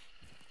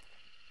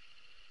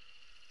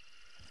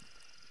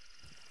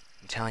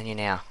 I'm telling you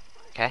now,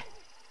 okay?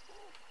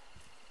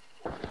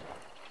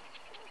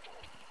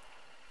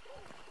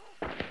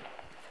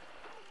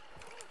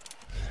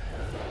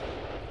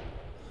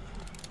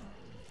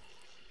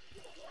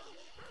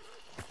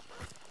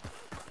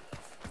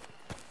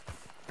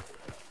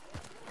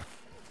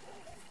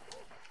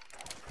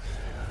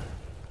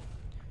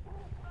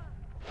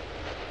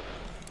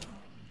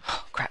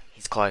 Oh, crap,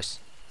 he's close.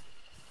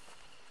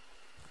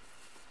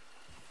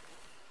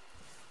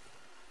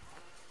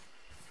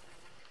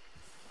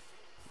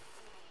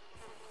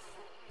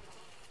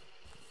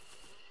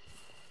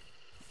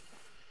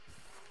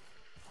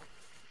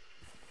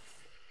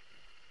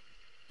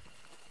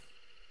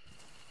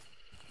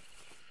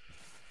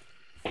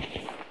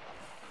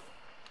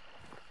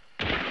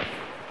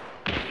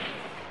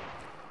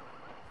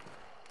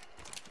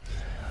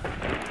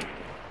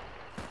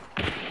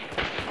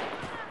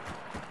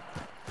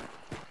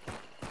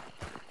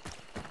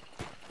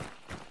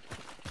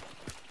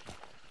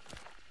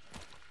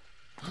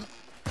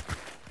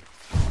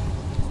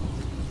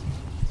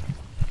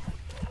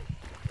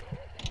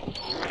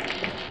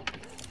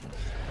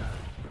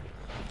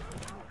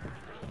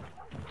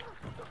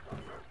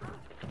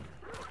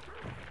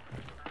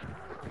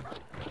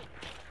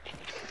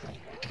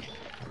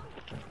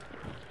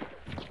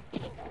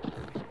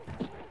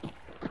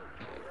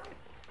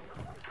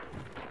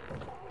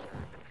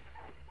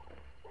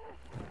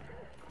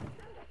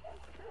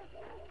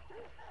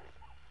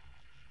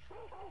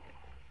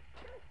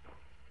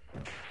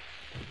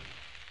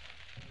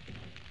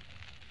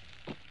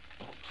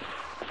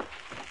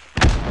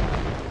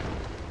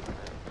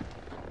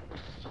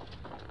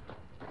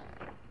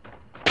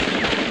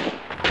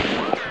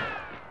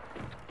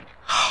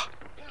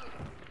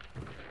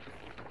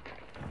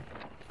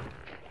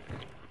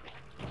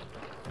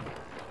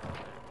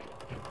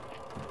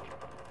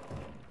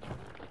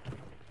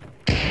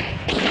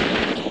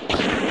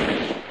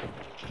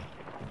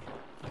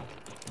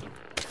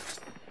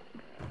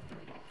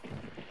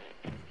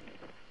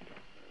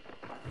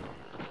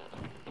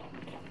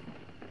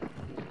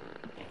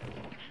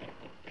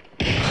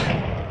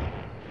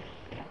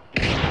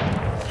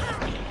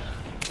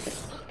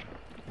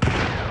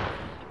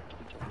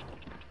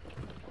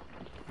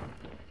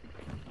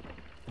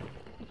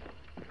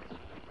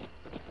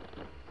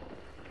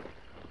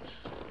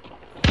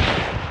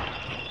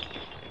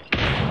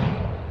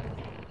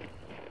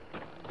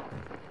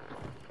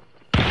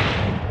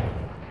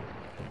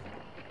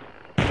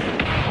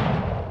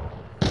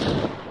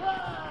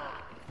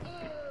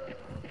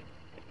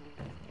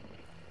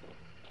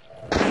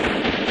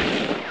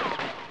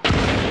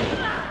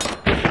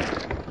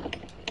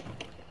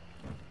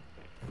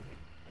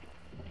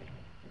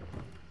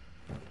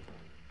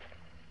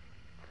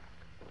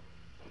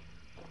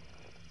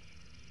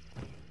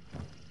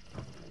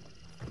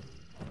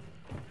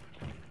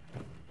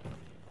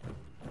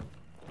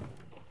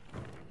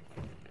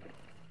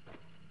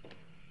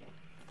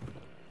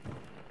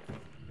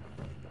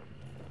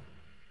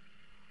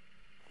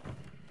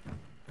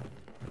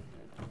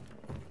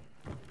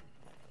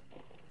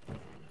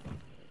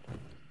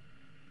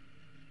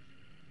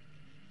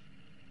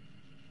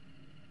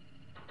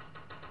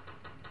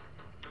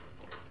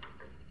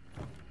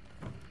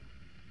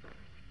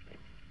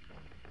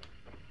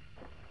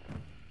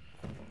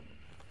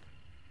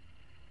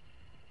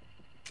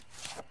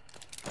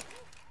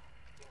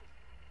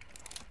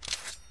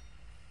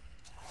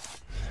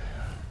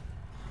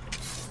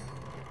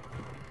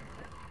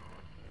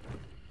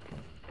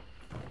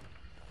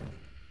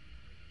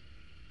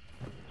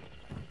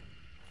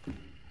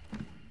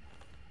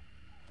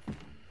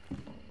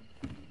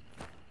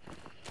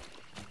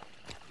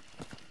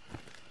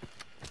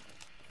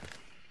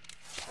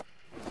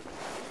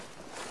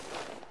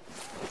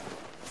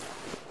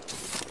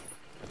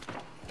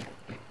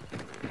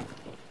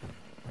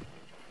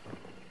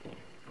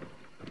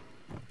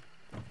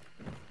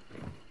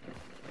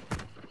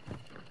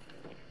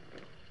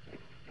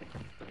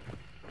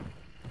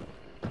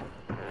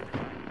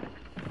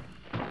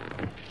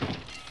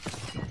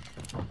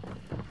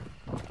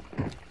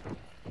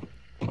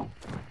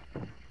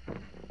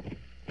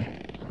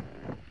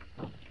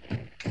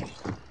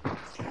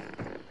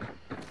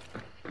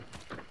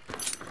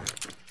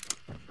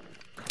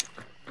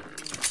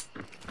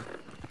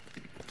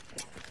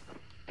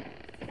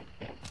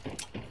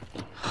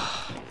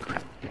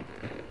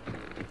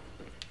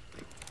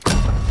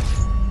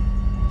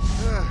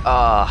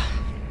 Oh,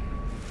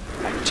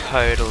 I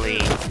totally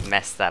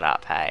messed that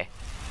up, hey.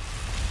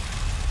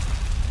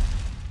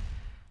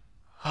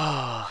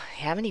 Oh,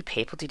 how many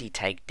people did he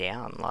take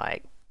down?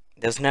 Like,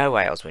 there's no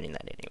way I was winning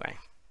that anyway.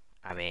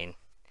 I mean,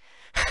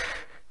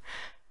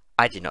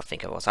 I did not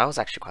think I was. I was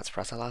actually quite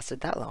surprised I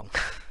lasted that long.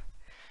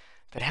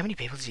 But how many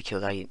people did he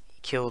kill? He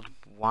killed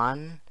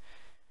 1,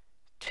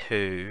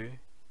 2,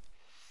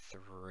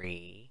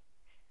 3.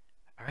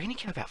 I reckon he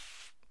killed about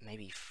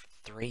maybe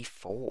 3,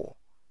 4.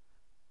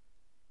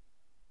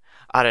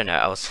 I don't know.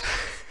 I was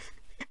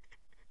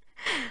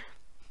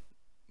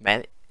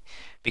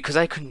because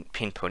I couldn't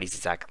pinpoint his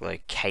exact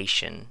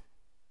location,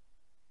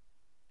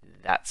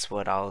 that's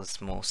what I was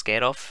more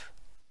scared of.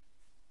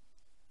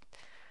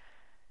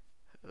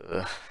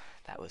 Ugh,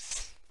 that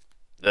was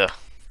ugh.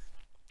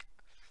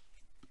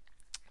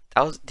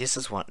 This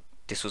was one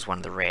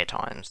of the rare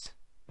times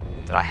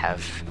that I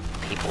have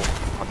people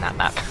on that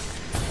map.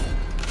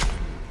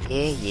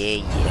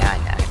 Yeah, I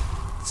know.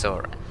 It's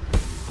alright.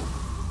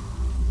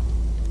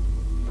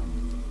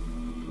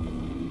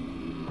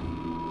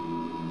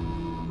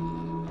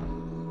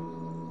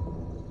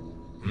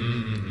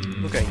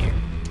 Look at you.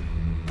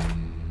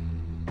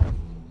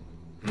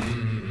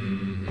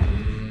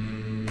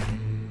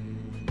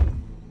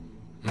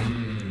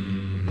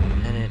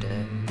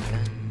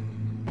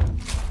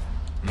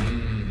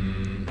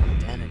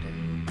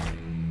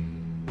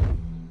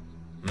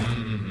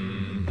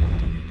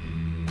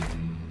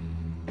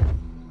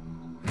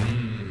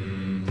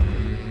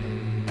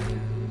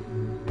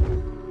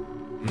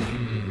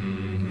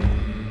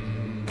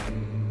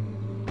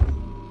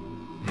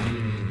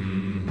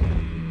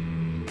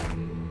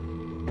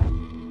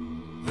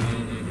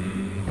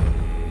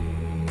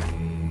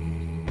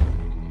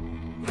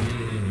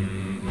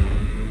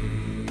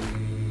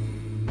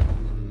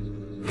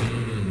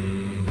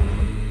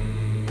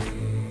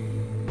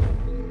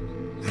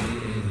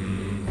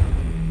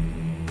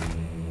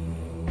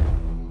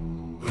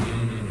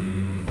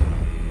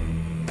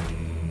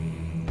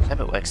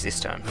 Hope it works this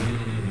time.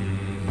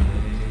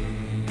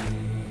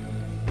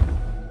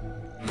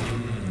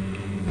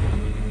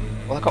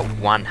 Well, I got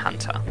one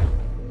hunter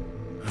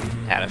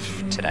out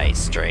of today's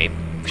stream,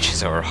 which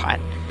is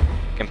alright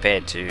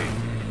compared to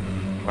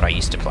what I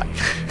used to play,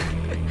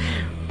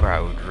 where I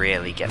would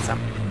rarely get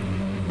some.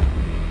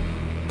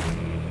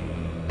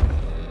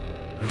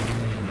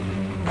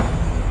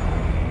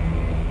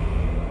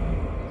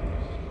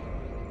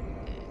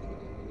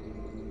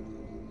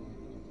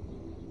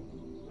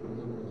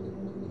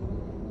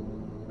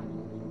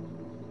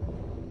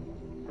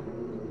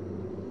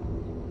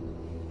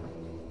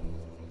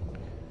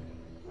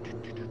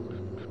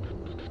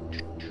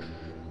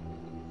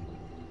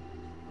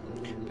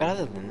 But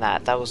other than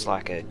that, that was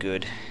like a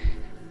good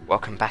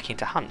welcome back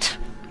into Hunt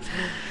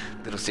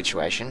little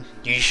situation.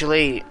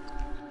 Usually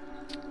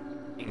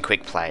in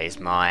quick plays,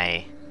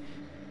 my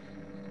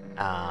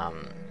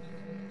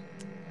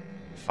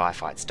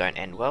firefights don't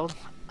end well.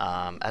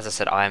 As I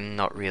said, I'm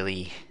not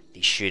really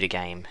the shooter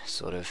game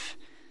sort of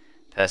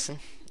person.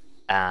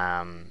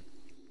 I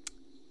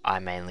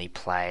mainly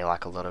play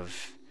like a lot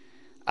of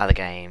other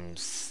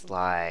games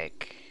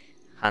like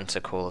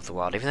Hunter Call of the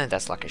Wild, even though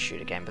that's like a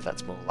shooter game, but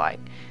that's more like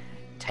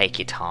take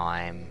your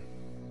time,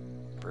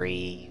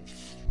 breathe,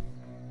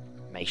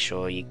 make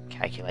sure you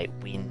calculate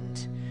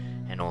wind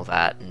and all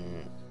that.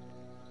 And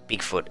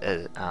Bigfoot,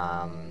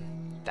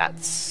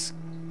 that's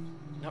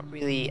not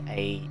really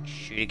a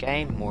shooter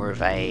game, more of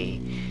a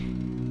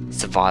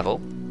survival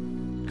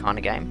kind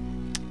of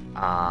game.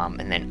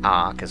 And then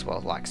Ark as well,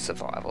 like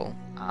survival,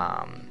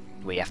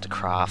 where you have to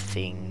craft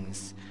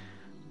things,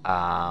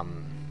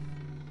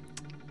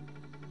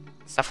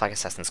 stuff like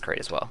Assassin's Creed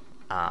as well.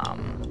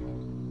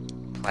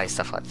 Play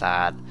stuff like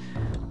that.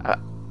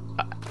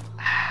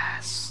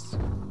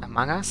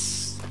 Among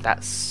Us,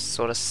 that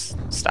sort of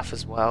stuff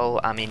as well.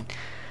 I mean,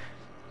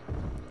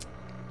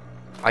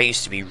 I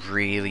used to be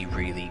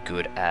really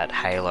good at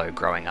Halo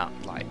growing up,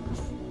 like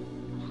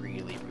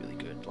really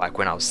good. Like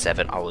when I was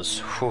 7, I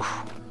was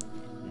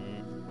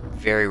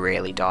very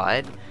rarely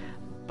died,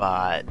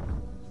 and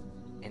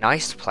I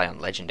used to play on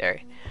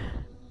Legendary.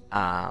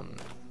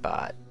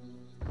 But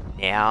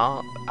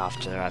now,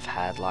 after I've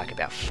had like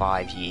about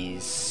 5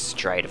 years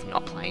straight of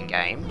not playing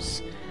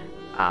games,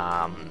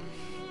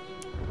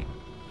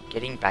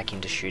 getting back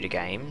into shooter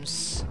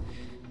games,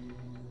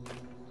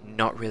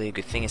 not really a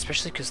good thing,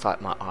 especially because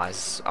like my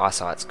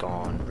eyesight's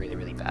gone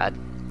really bad.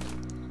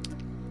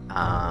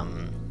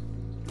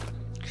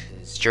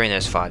 Because during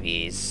those 5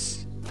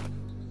 years,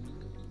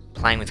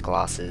 playing with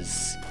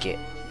glasses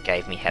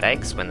gave me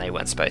headaches when they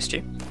weren't supposed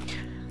to.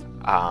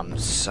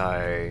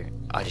 So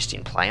I just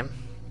didn't play them.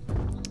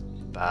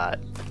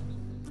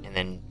 And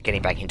then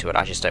getting back into it,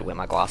 I just don't wear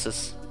my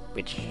glasses,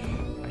 which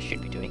I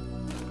should be doing.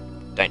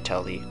 Don't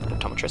tell the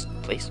optometrist,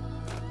 please.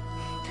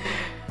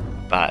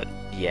 But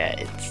yeah,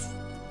 it's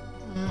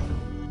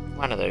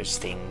one of those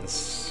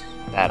things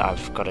that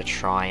I've got to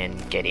try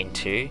and get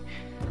into.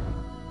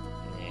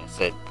 Yeah,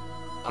 so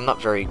I'm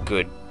not very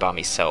good by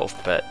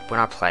myself, but when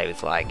I play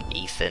with like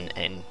Ethan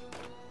and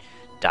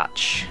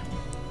Dutch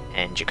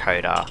and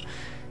Jakoda,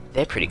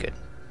 they're pretty good.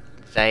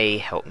 They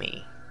help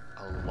me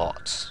a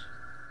lot.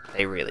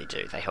 They really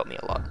do. They help me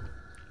a lot.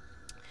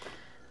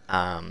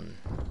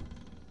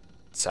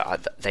 So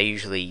they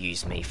usually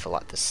use me for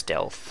like the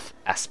stealth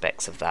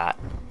aspects of that.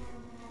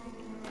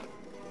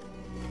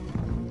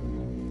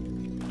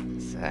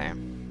 So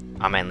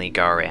I mainly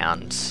go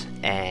around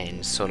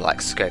and sort of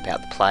like scope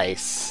out the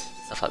place,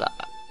 stuff like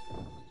that.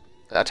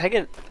 I take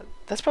it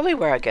that's probably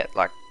where I get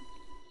like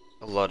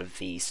a lot of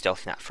the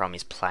stealth nut from,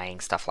 is playing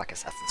stuff like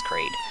Assassin's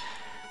Creed.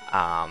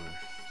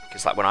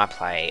 Because like when I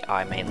play,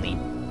 I mainly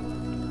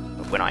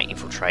when I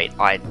infiltrate,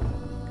 it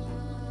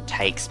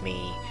takes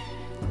me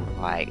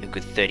like a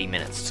good 30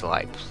 minutes to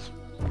like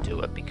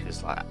do it,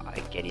 because like I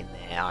get in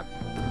there, I'm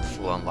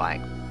full on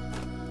like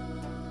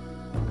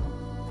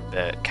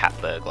cat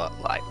burglar,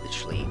 like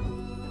literally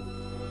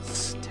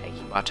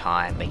taking my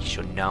time, making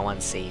sure no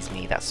one sees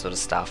me, that sort of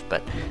stuff.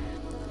 But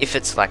if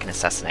it's like an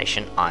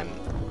assassination, I'm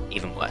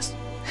even worse.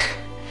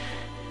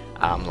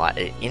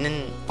 Like in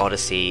an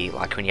Odyssey,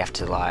 like when you have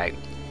to like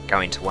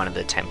go into one of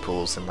the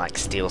temples and like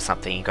steal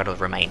something, you got to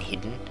remain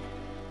hidden.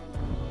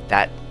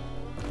 That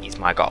is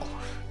my goal: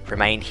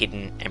 remain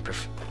hidden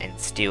and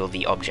steal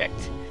the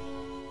object.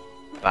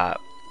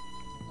 But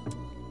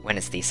when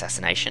it's the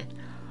assassination,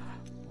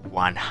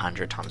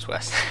 100 times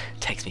worse.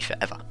 It takes me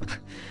forever.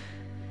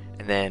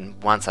 And then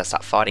once I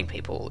start fighting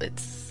people,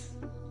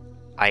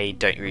 I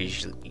don't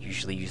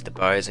usually use the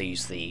bows. I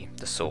use the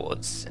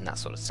swords and that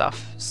sort of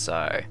stuff.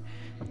 So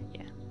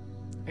yeah,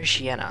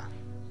 Oceana.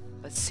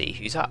 Let's see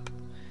who's up.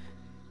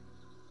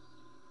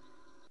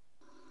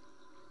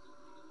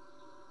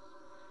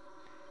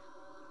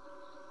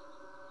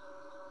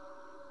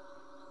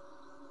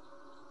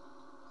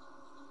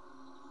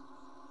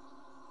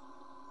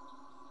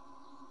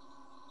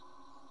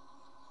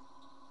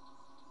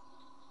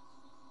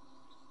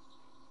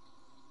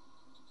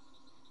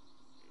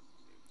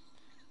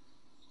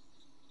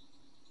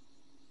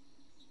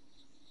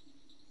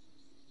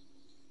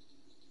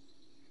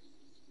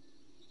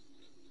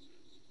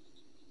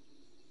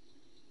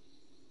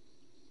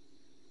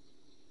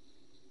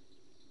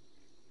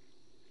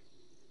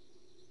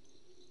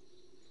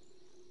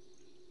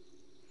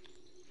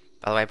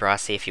 By the way,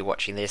 Brycey, if you're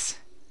watching this,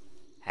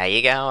 how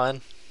you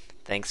going?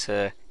 Thanks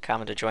for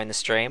coming to join the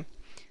stream.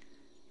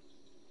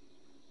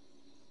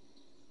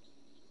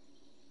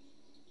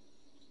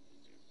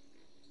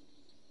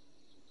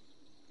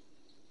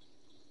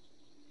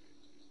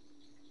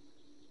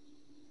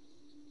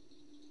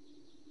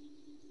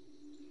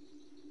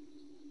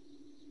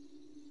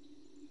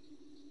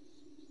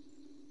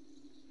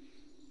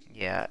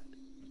 Yeah,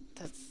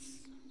 that's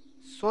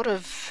sort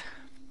of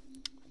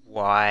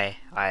why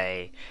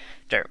I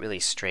don't really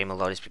stream a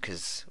lot, is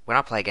because when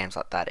I play games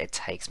like that, it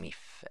takes me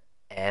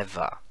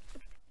forever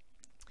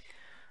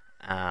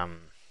to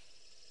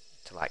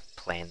like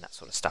plan that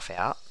sort of stuff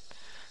out.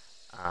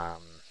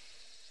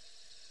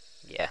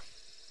 Yeah.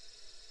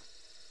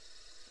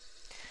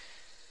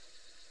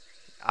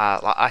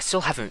 Like, I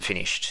still haven't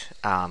finished,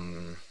 what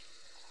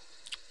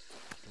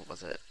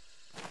was it?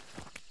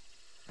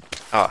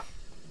 Oh,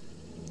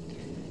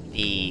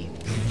 the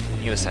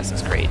new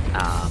Assassin's Creed,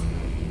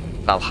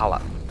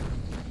 Valhalla.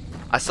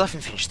 I still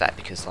haven't finished that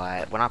because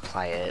like when I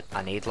play it,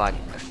 I need like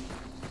a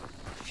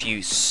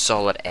few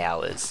solid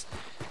hours.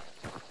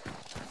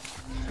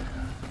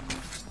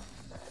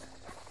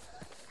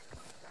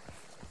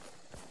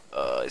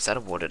 Is that a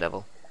water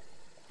devil?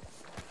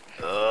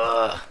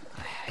 Ugh,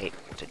 I hate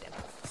water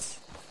devils.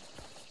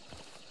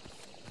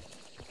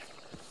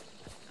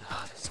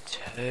 Oh, there's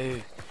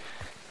two.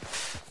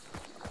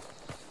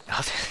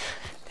 Oh,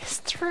 there's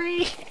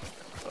three.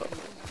 Oh.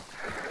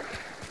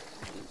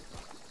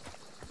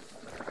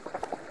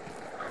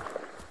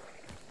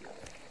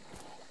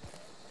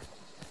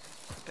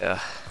 Ugh.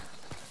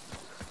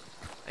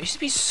 I used to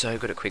be so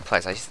good at quick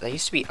plays. They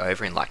used to be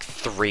over in like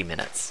 3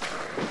 minutes.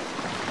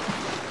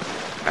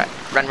 Alright,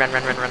 run.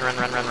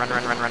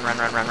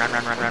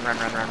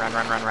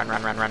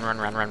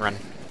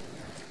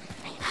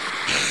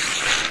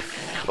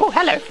 Oh,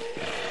 hello.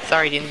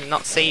 Sorry, did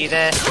not see you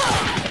there.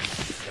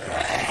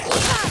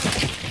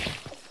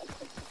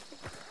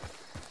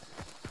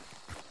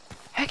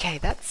 Okay,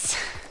 that's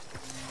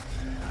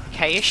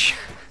okay-ish.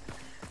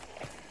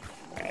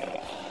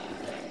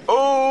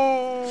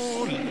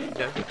 Oh! No,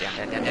 down.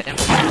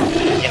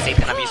 Yes,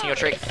 Ethan, I'm using your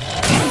trick.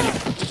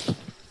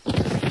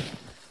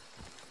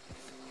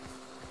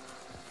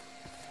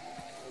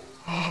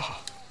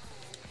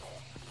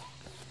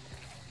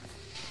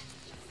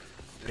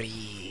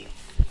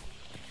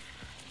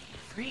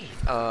 Breathe.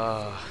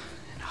 Oh,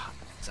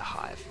 it's a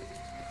hive.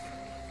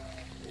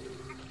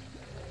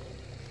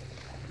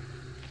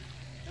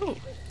 Oh,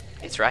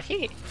 it's right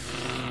here.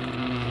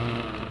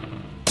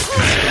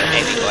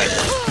 Maybe boy.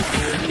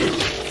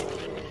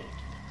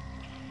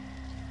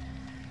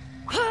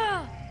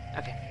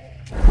 Okay.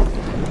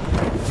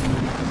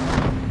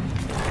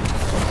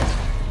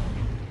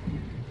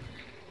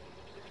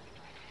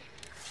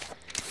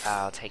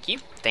 I'll take you.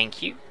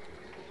 Thank you.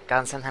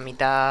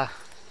 Kamsahamnida.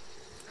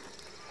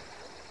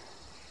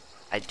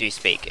 I do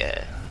speak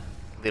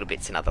little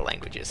bits in other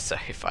languages, so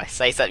if I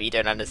say something you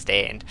don't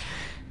understand,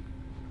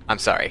 I'm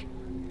sorry.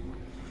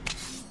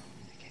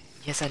 Okay.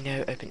 Yes, I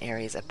know open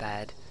areas are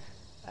bad.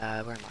 Where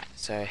am I?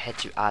 So head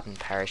to Arden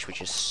Parish,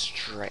 which is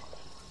straight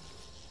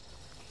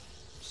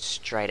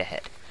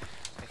ahead.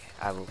 Okay,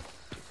 I will.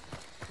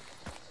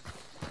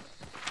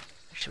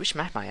 Actually, which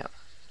map am I on?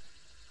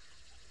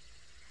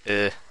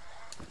 This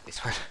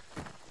one.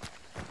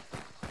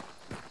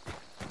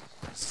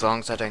 As long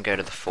as I don't go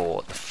to the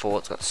fort. The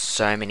fort's got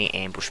so many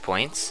ambush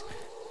points.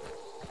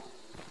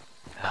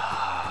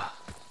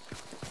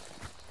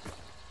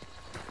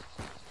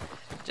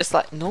 Just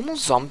like normal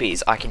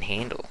zombies I can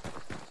handle.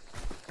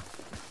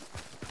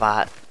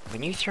 But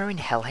when you throw in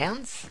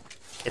hellhounds,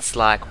 it's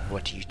like,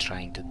 what are you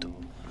trying to do?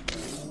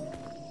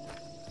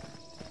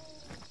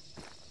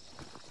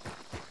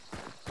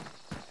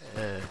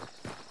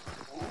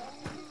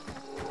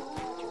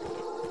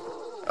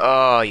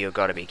 Oh, you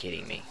gotta be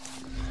kidding me.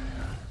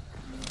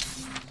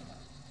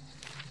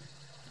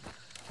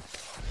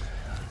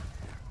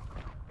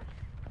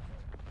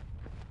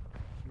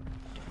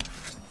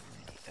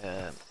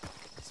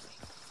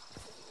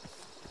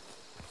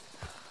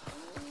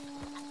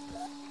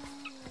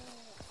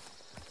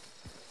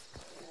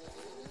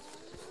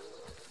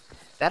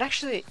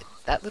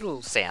 That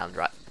little sound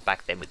right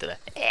back then with the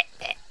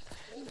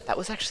that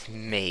was actually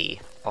me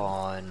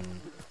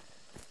on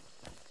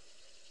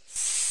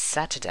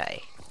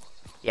Saturday.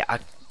 Yeah,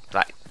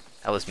 that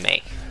was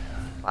me.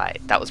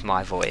 Like, that was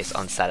my voice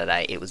on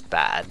Saturday. It was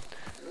bad.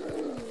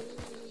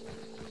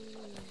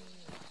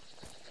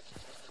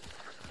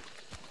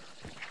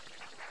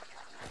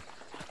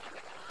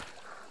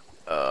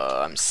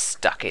 Oh, I'm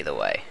stuck either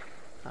way.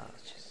 I'll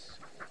just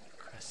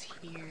cross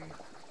here.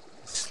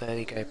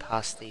 Slowly go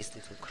past these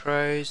little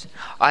crows.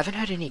 I haven't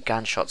heard any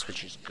gunshots,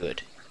 which is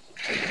good.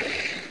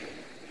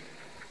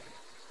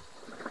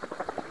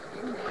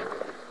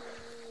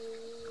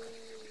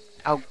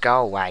 Oh,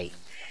 go away.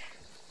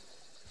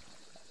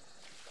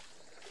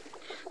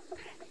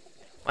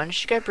 Why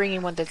don't you go bring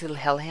in one of those little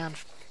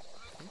hellhounds?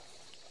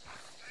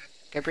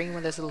 Go bring in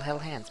one of those little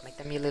hellhounds. Make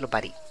them your little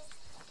buddy.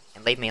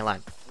 And leave me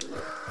alone.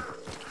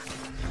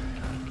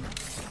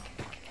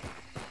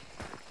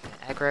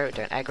 Don't aggro,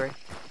 don't aggro.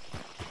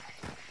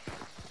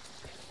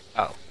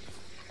 Oh.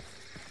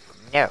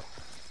 No.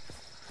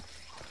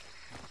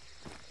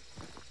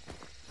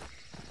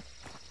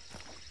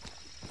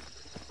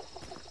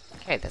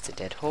 Okay, that's a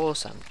dead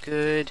horse, I'm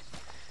good.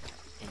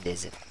 And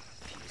there's a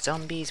few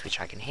zombies,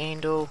 which I can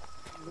handle.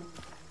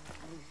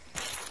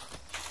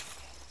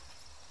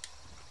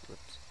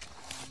 Whoops.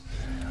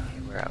 Okay,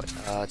 where are we?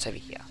 Oh, it's over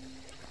here.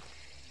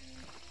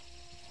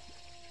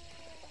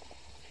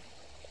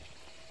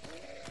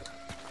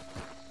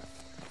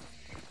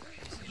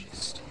 Okay, so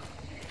just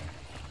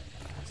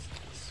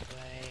this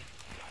way.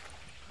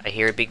 I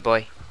hear a big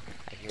boy.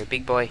 I hear a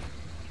big boy.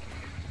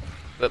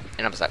 Whoop,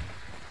 and I'm stuck.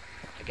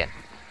 Again.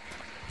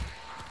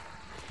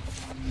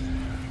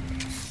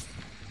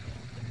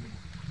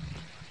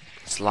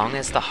 As long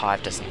as the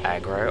hive doesn't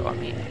aggro on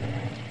me,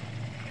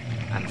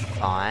 I'm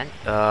fine.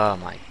 Oh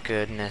my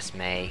goodness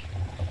me.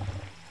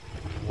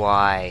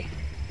 Why?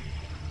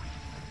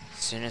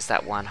 As soon as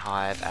that one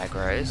hive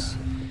aggroes,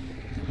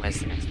 where's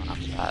the next one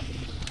after that?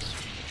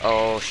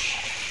 Oh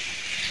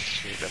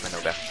shoot, I'm an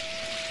ogre.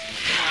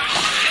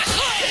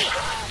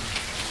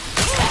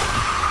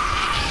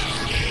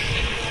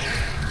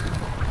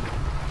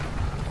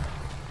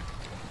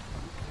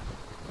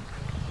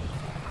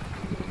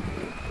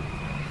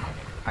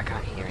 I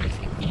can't hear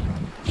anything.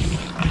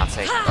 I can't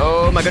see.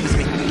 Oh my goodness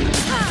me!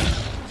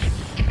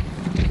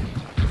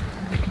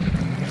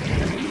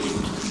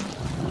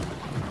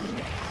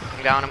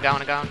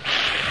 I'm going.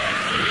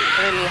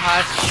 Hey, little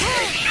hive.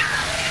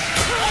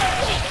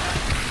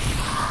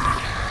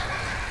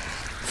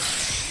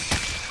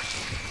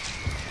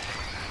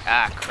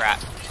 Ah, crap.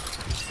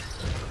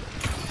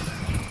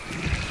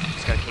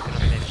 Just gotta keep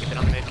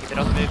it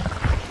on the move.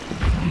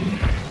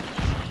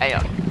 Hey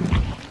up.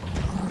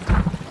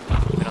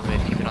 Keep it on the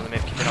move.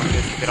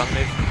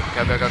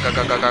 Go.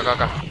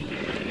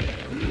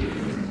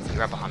 Is he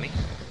right behind me?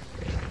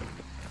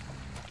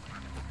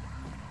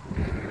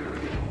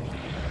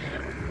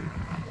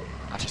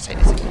 I'll just say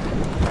this.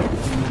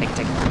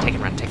 Take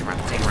him run.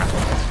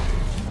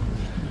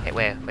 Hey,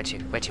 where to?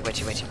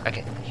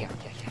 Okay, here.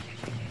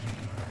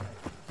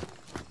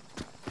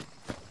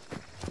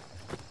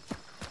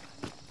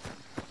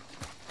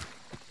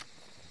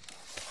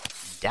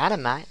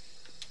 Dynamite?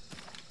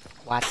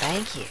 Why,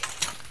 thank you.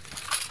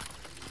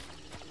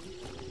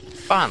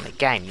 Finally,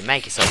 game, you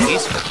make yourself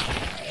useful.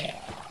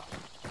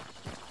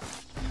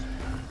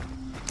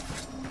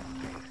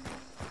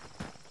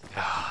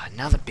 Oh,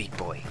 another big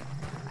boy.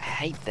 I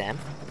hate them.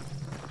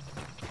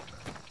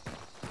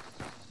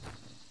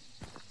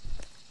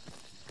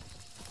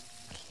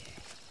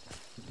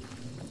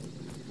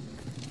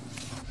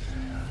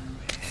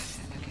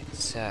 Okay,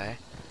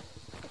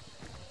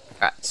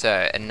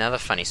 so another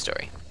funny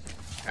story.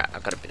 Right,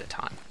 I've got a bit of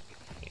time.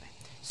 Anyway,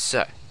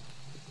 so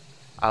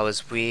I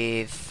was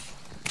with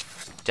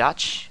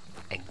Dutch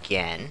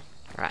again.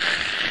 Right.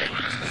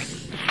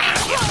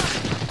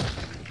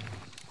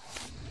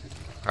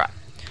 Right.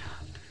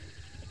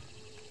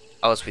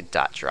 I was with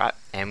Dutch, right?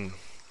 And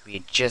we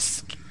had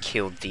just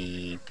killed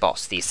the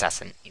boss, the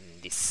assassin, in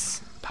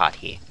this part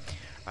here.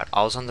 Right.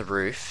 I was on the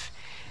roof,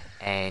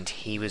 and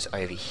he was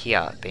over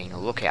here being a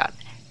lookout.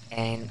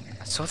 And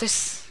I saw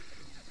this.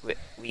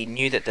 We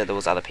knew that there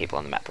was other people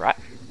on the map, right?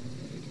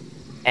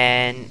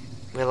 And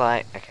we're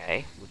like,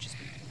 okay, we'll just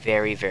be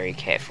very, very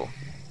careful.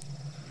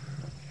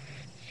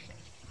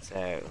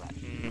 So, like,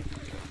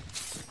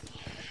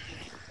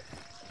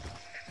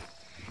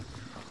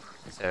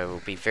 So we'll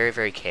be very,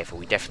 very careful.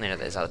 We definitely know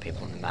there's other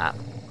people on the map.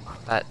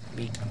 But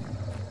we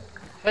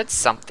heard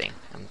something.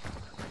 I'm not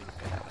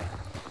go that way.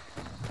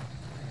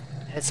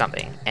 Heard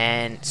something.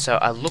 And so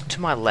I looked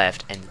to my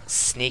left and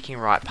sneaking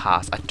right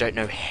past. I don't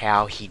know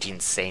how he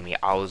didn't see me.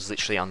 I was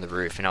literally on the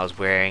roof and I was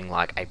wearing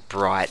like a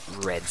bright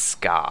red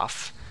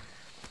scarf.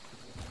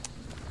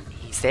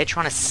 He's there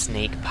trying to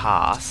sneak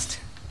past.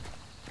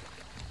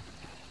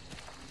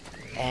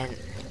 And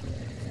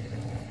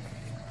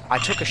I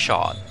took a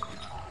shot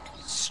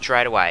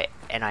straight away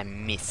and I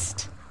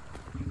missed.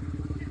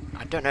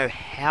 I don't know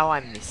how I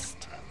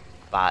missed,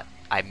 but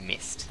I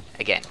missed.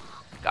 Again,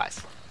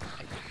 guys,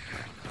 I'm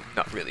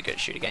not really good at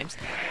shooter games.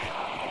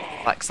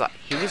 Like, so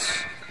he was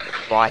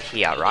right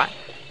here, right?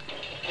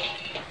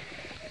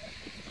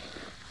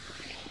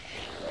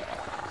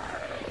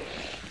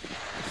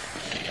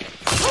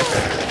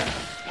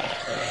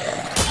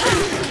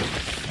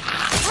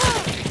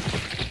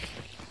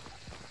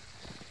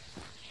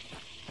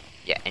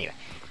 Yeah, anyway,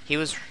 he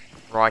was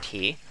right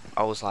here.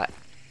 I was like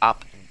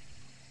up,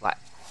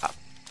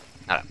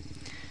 no,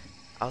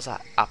 I was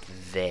like up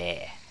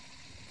there.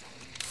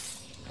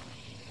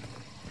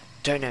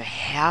 Don't know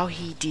how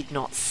he did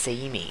not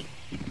see me.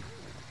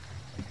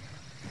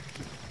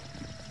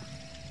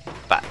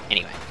 But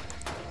anyway,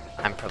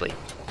 I'm probably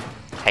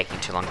taking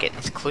too long getting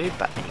this clue,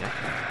 but anyway.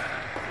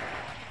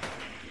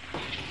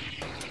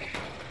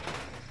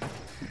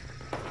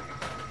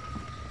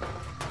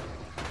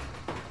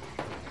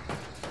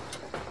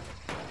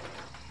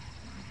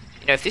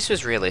 You know, if this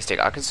was realistic,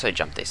 I could so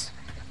jump this.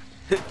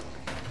 I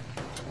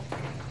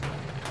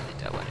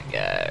don't want to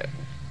go.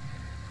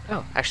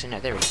 Oh, actually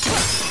no, there he is.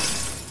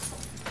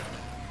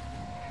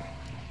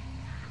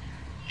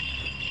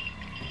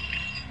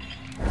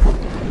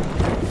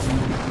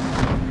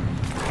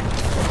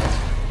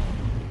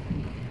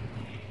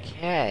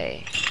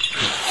 Okay.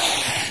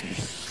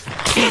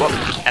 Whoa,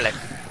 hello.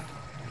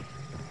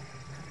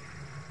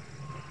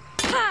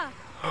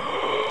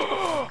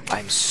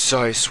 I'm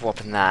so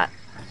swapping that.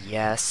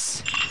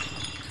 Yes.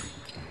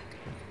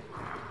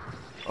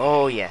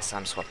 Oh yes,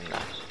 I'm swapping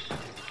that.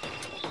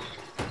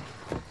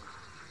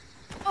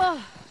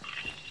 Oh.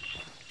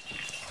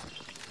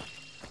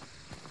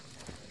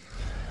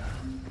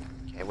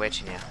 Okay, where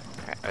to now?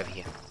 Right, over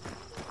here.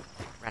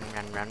 Run,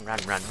 run, run, run,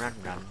 run, run,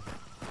 run.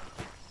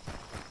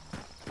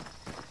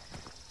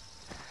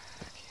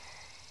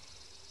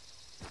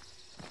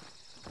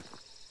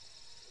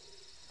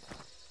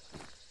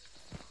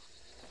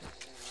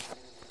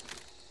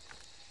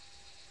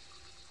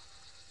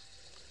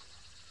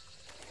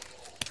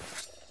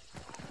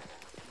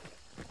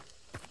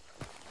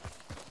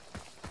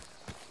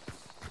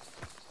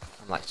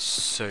 I'm like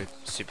so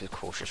super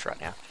cautious right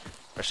now,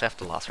 especially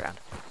after the last round.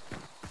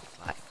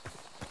 Like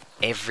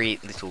every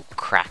little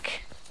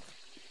crack.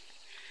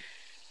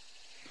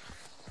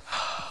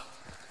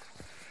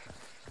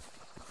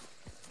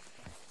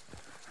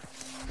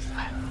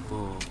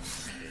 Ooh.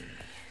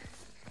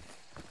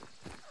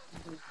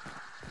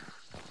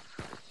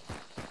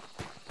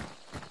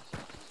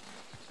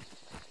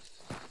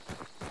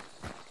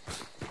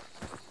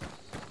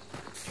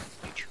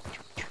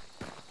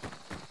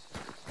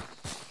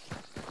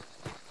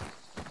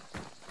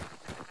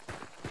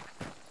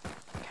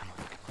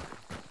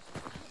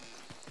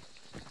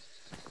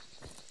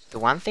 The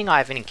one thing I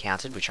haven't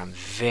encountered, which I'm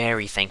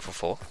very thankful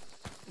for,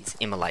 is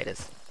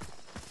immolators.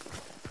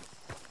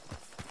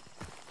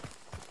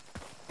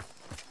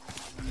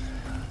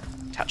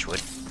 Touch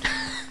wood.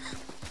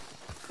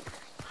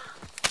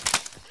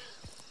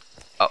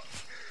 Oh.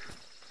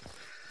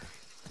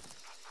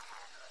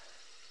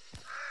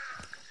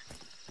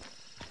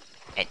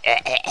 And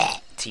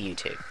to you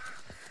too.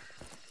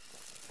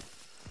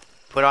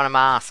 Put on a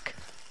mask.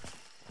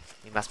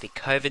 We must be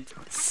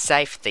COVID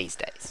safe these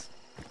days.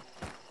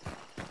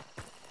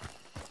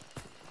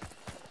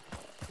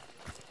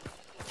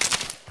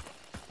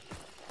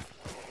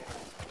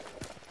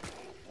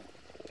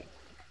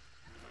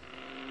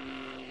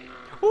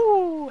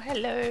 Ooh,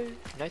 hello.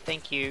 No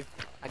thank you.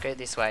 I go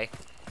this way.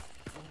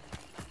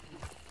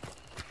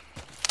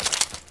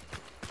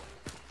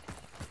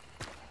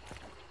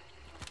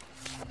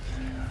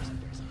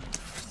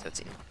 So it's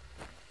in there.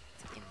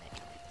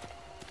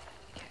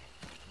 Okay.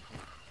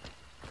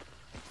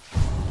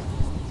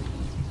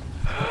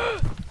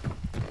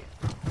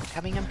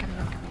 Coming, I'm coming,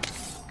 I'm coming.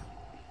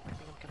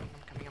 I'm coming.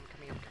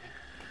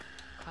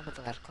 Climb up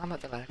the ladder, climb up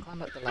the ladder,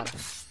 climb up the ladder.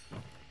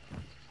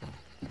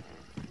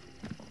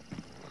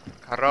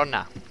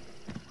 Corona.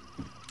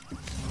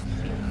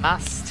 We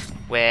must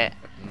wear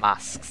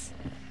masks.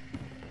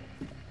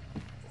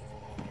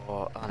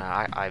 Oh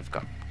no, I've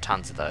got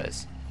tons of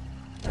those.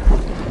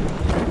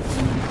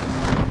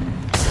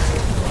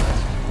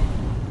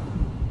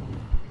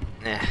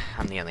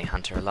 I'm the only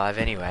hunter alive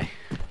anyway.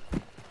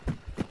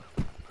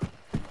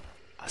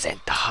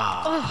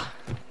 Azentaha. Oh.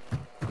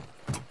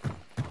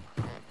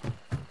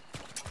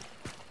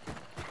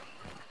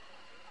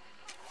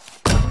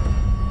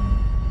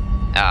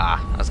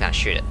 Ah, I was gonna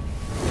shoot it.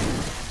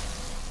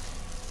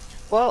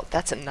 Well,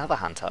 that's another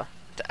hunter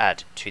to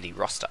add to the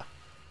roster.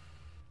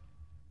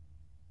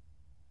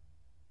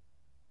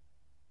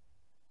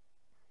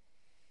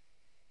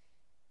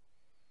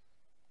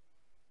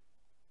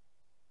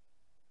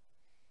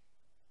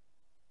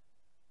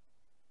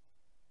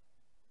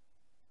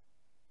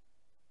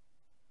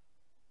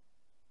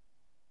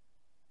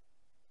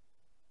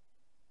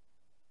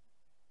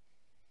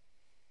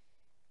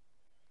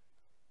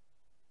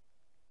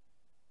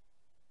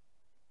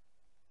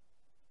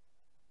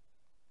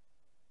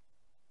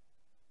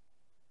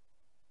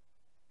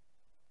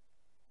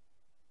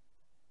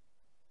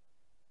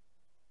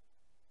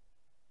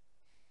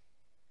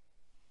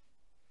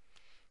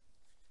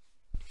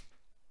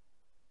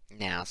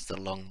 now's the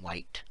long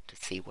wait to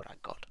see what I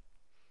got.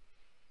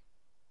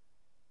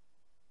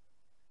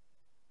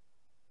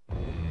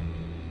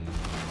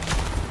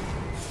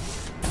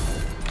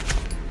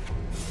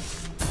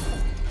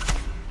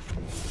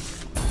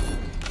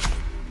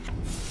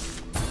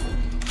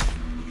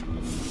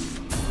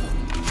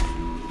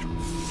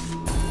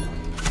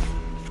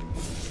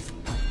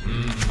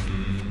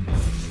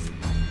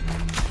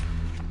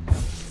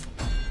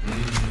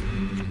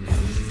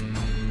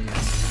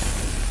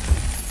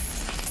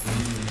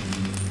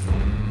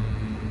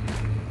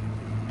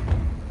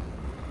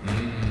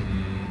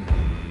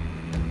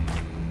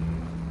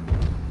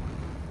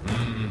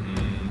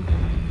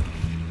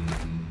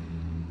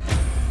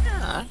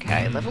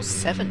 Okay, level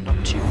 7,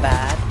 not too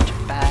bad, not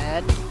too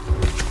bad.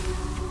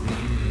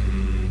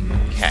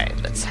 Okay,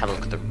 let's have a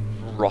look at the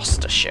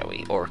roster, shall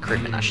we? Or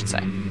recruitment, I should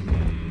say.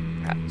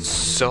 Right,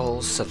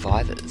 Soul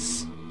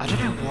Survivors. I don't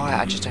know why,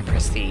 I just don't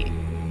press the...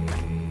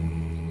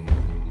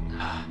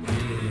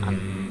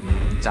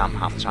 I'm dumb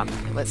half the time.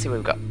 Let's see what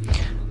we've got.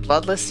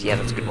 Bloodless, yeah,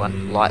 that's a good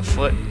one.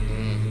 Lightfoot.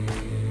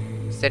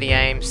 Steady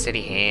aim,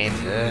 steady hand.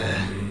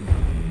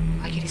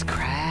 Ugh. I get his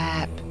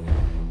crap.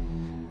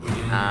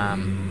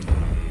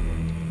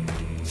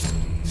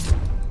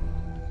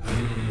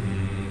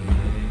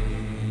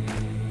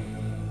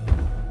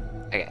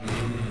 Okay, go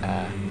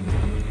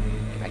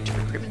back to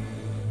recruitment.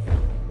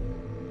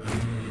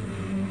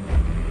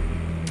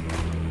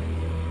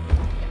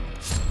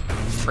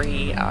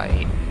 Free,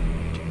 I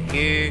do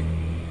you.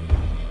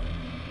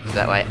 So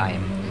that way I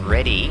am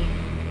ready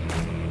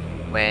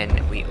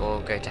when we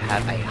all go to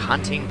have a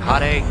hunting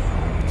party.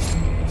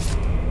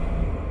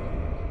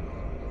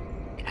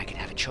 And I can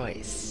have a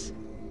choice.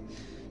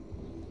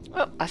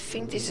 Well, I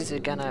think this is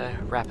gonna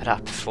wrap it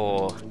up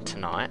for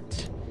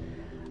tonight.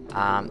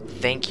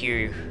 Thank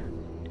you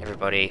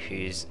everybody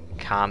who's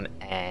come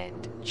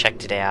and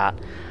checked it out.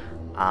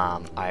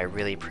 I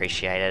really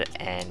appreciate it,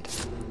 and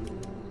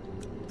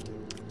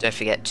don't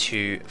forget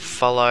to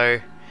follow,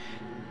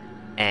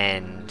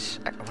 and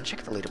I want to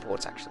check the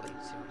leaderboards actually.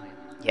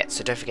 Yeah,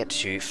 so don't forget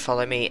to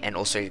follow me, and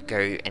also go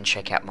and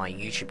check out my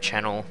YouTube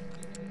channel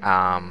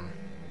and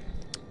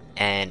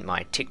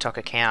my TikTok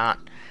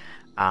account.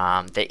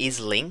 There is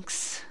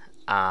links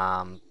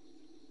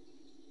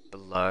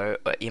below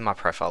in my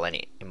profile,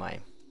 in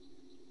my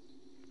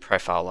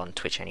profile on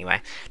Twitch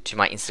anyway, to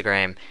my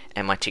Instagram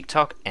and my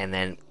TikTok, and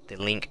then the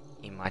link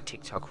in my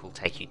TikTok will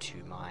take you to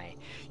my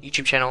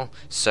YouTube channel.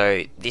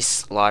 So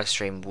this live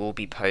stream will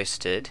be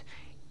posted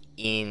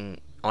on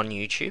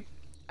YouTube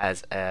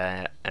as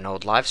an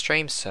old live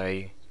stream,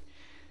 so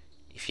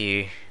if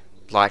you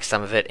like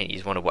some of it and you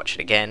just want to watch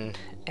it again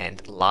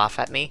and laugh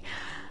at me,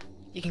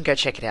 you can go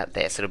check it out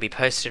there. So it'll be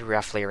posted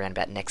roughly around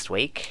about next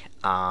week.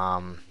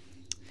 So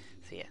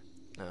yeah,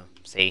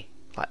 see,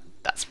 like,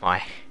 that's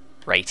my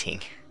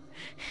rating.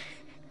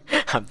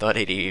 I'm not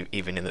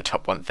even in the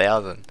top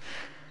 1,000.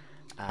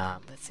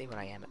 Let's see what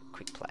I am at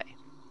Quickplay.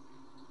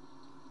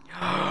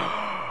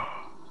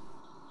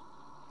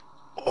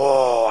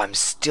 Oh, I'm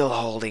still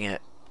holding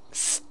it.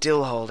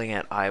 Still holding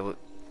it. I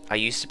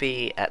used to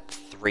be at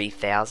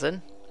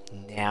 3,000.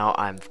 Now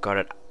I've got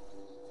it.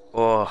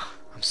 Oh,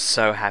 I'm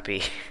so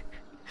happy.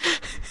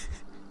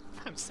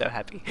 I'm so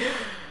happy.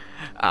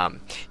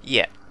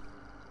 Yeah.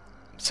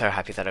 I'm so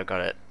happy that I got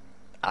it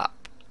up.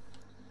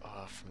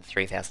 From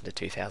 3,000 to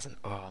 2,000.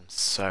 Oh, I'm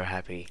so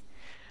happy.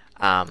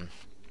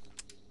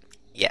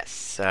 Yes,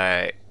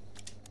 so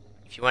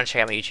if you want to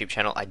check out my YouTube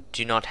channel, I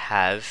do not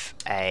have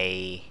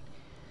a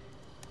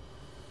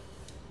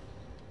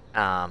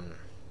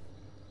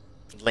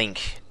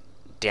link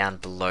down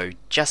below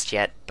just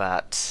yet,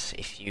 but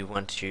if you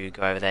want to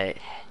go over there,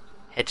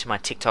 head to my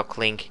TikTok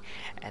link,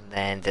 and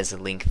then there's a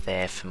link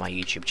there for my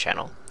YouTube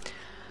channel.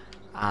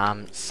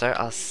 So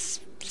I'll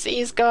see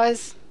you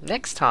guys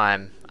next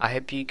time. I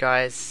hope you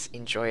guys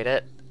enjoyed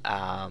it.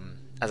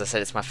 As I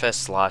said, it's my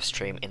first live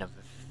stream in a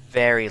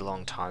very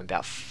long time,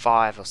 about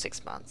 5 or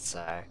 6 months,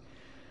 so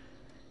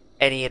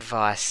any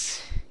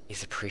advice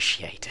is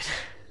appreciated.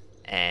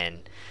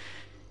 And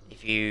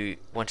if you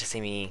want to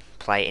see me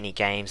play any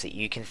games that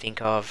you can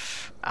think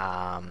of,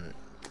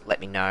 let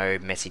me know,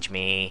 message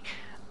me,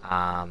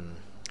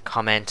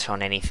 comment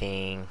on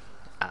anything,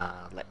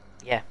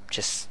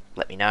 just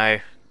let me know,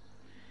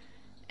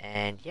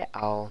 and yeah,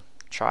 I'll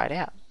try it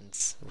out, and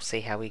we'll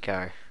see how we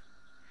go.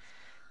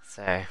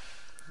 So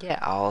yeah,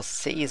 I'll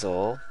see you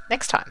all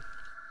next time.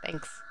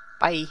 Thanks,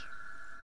 bye.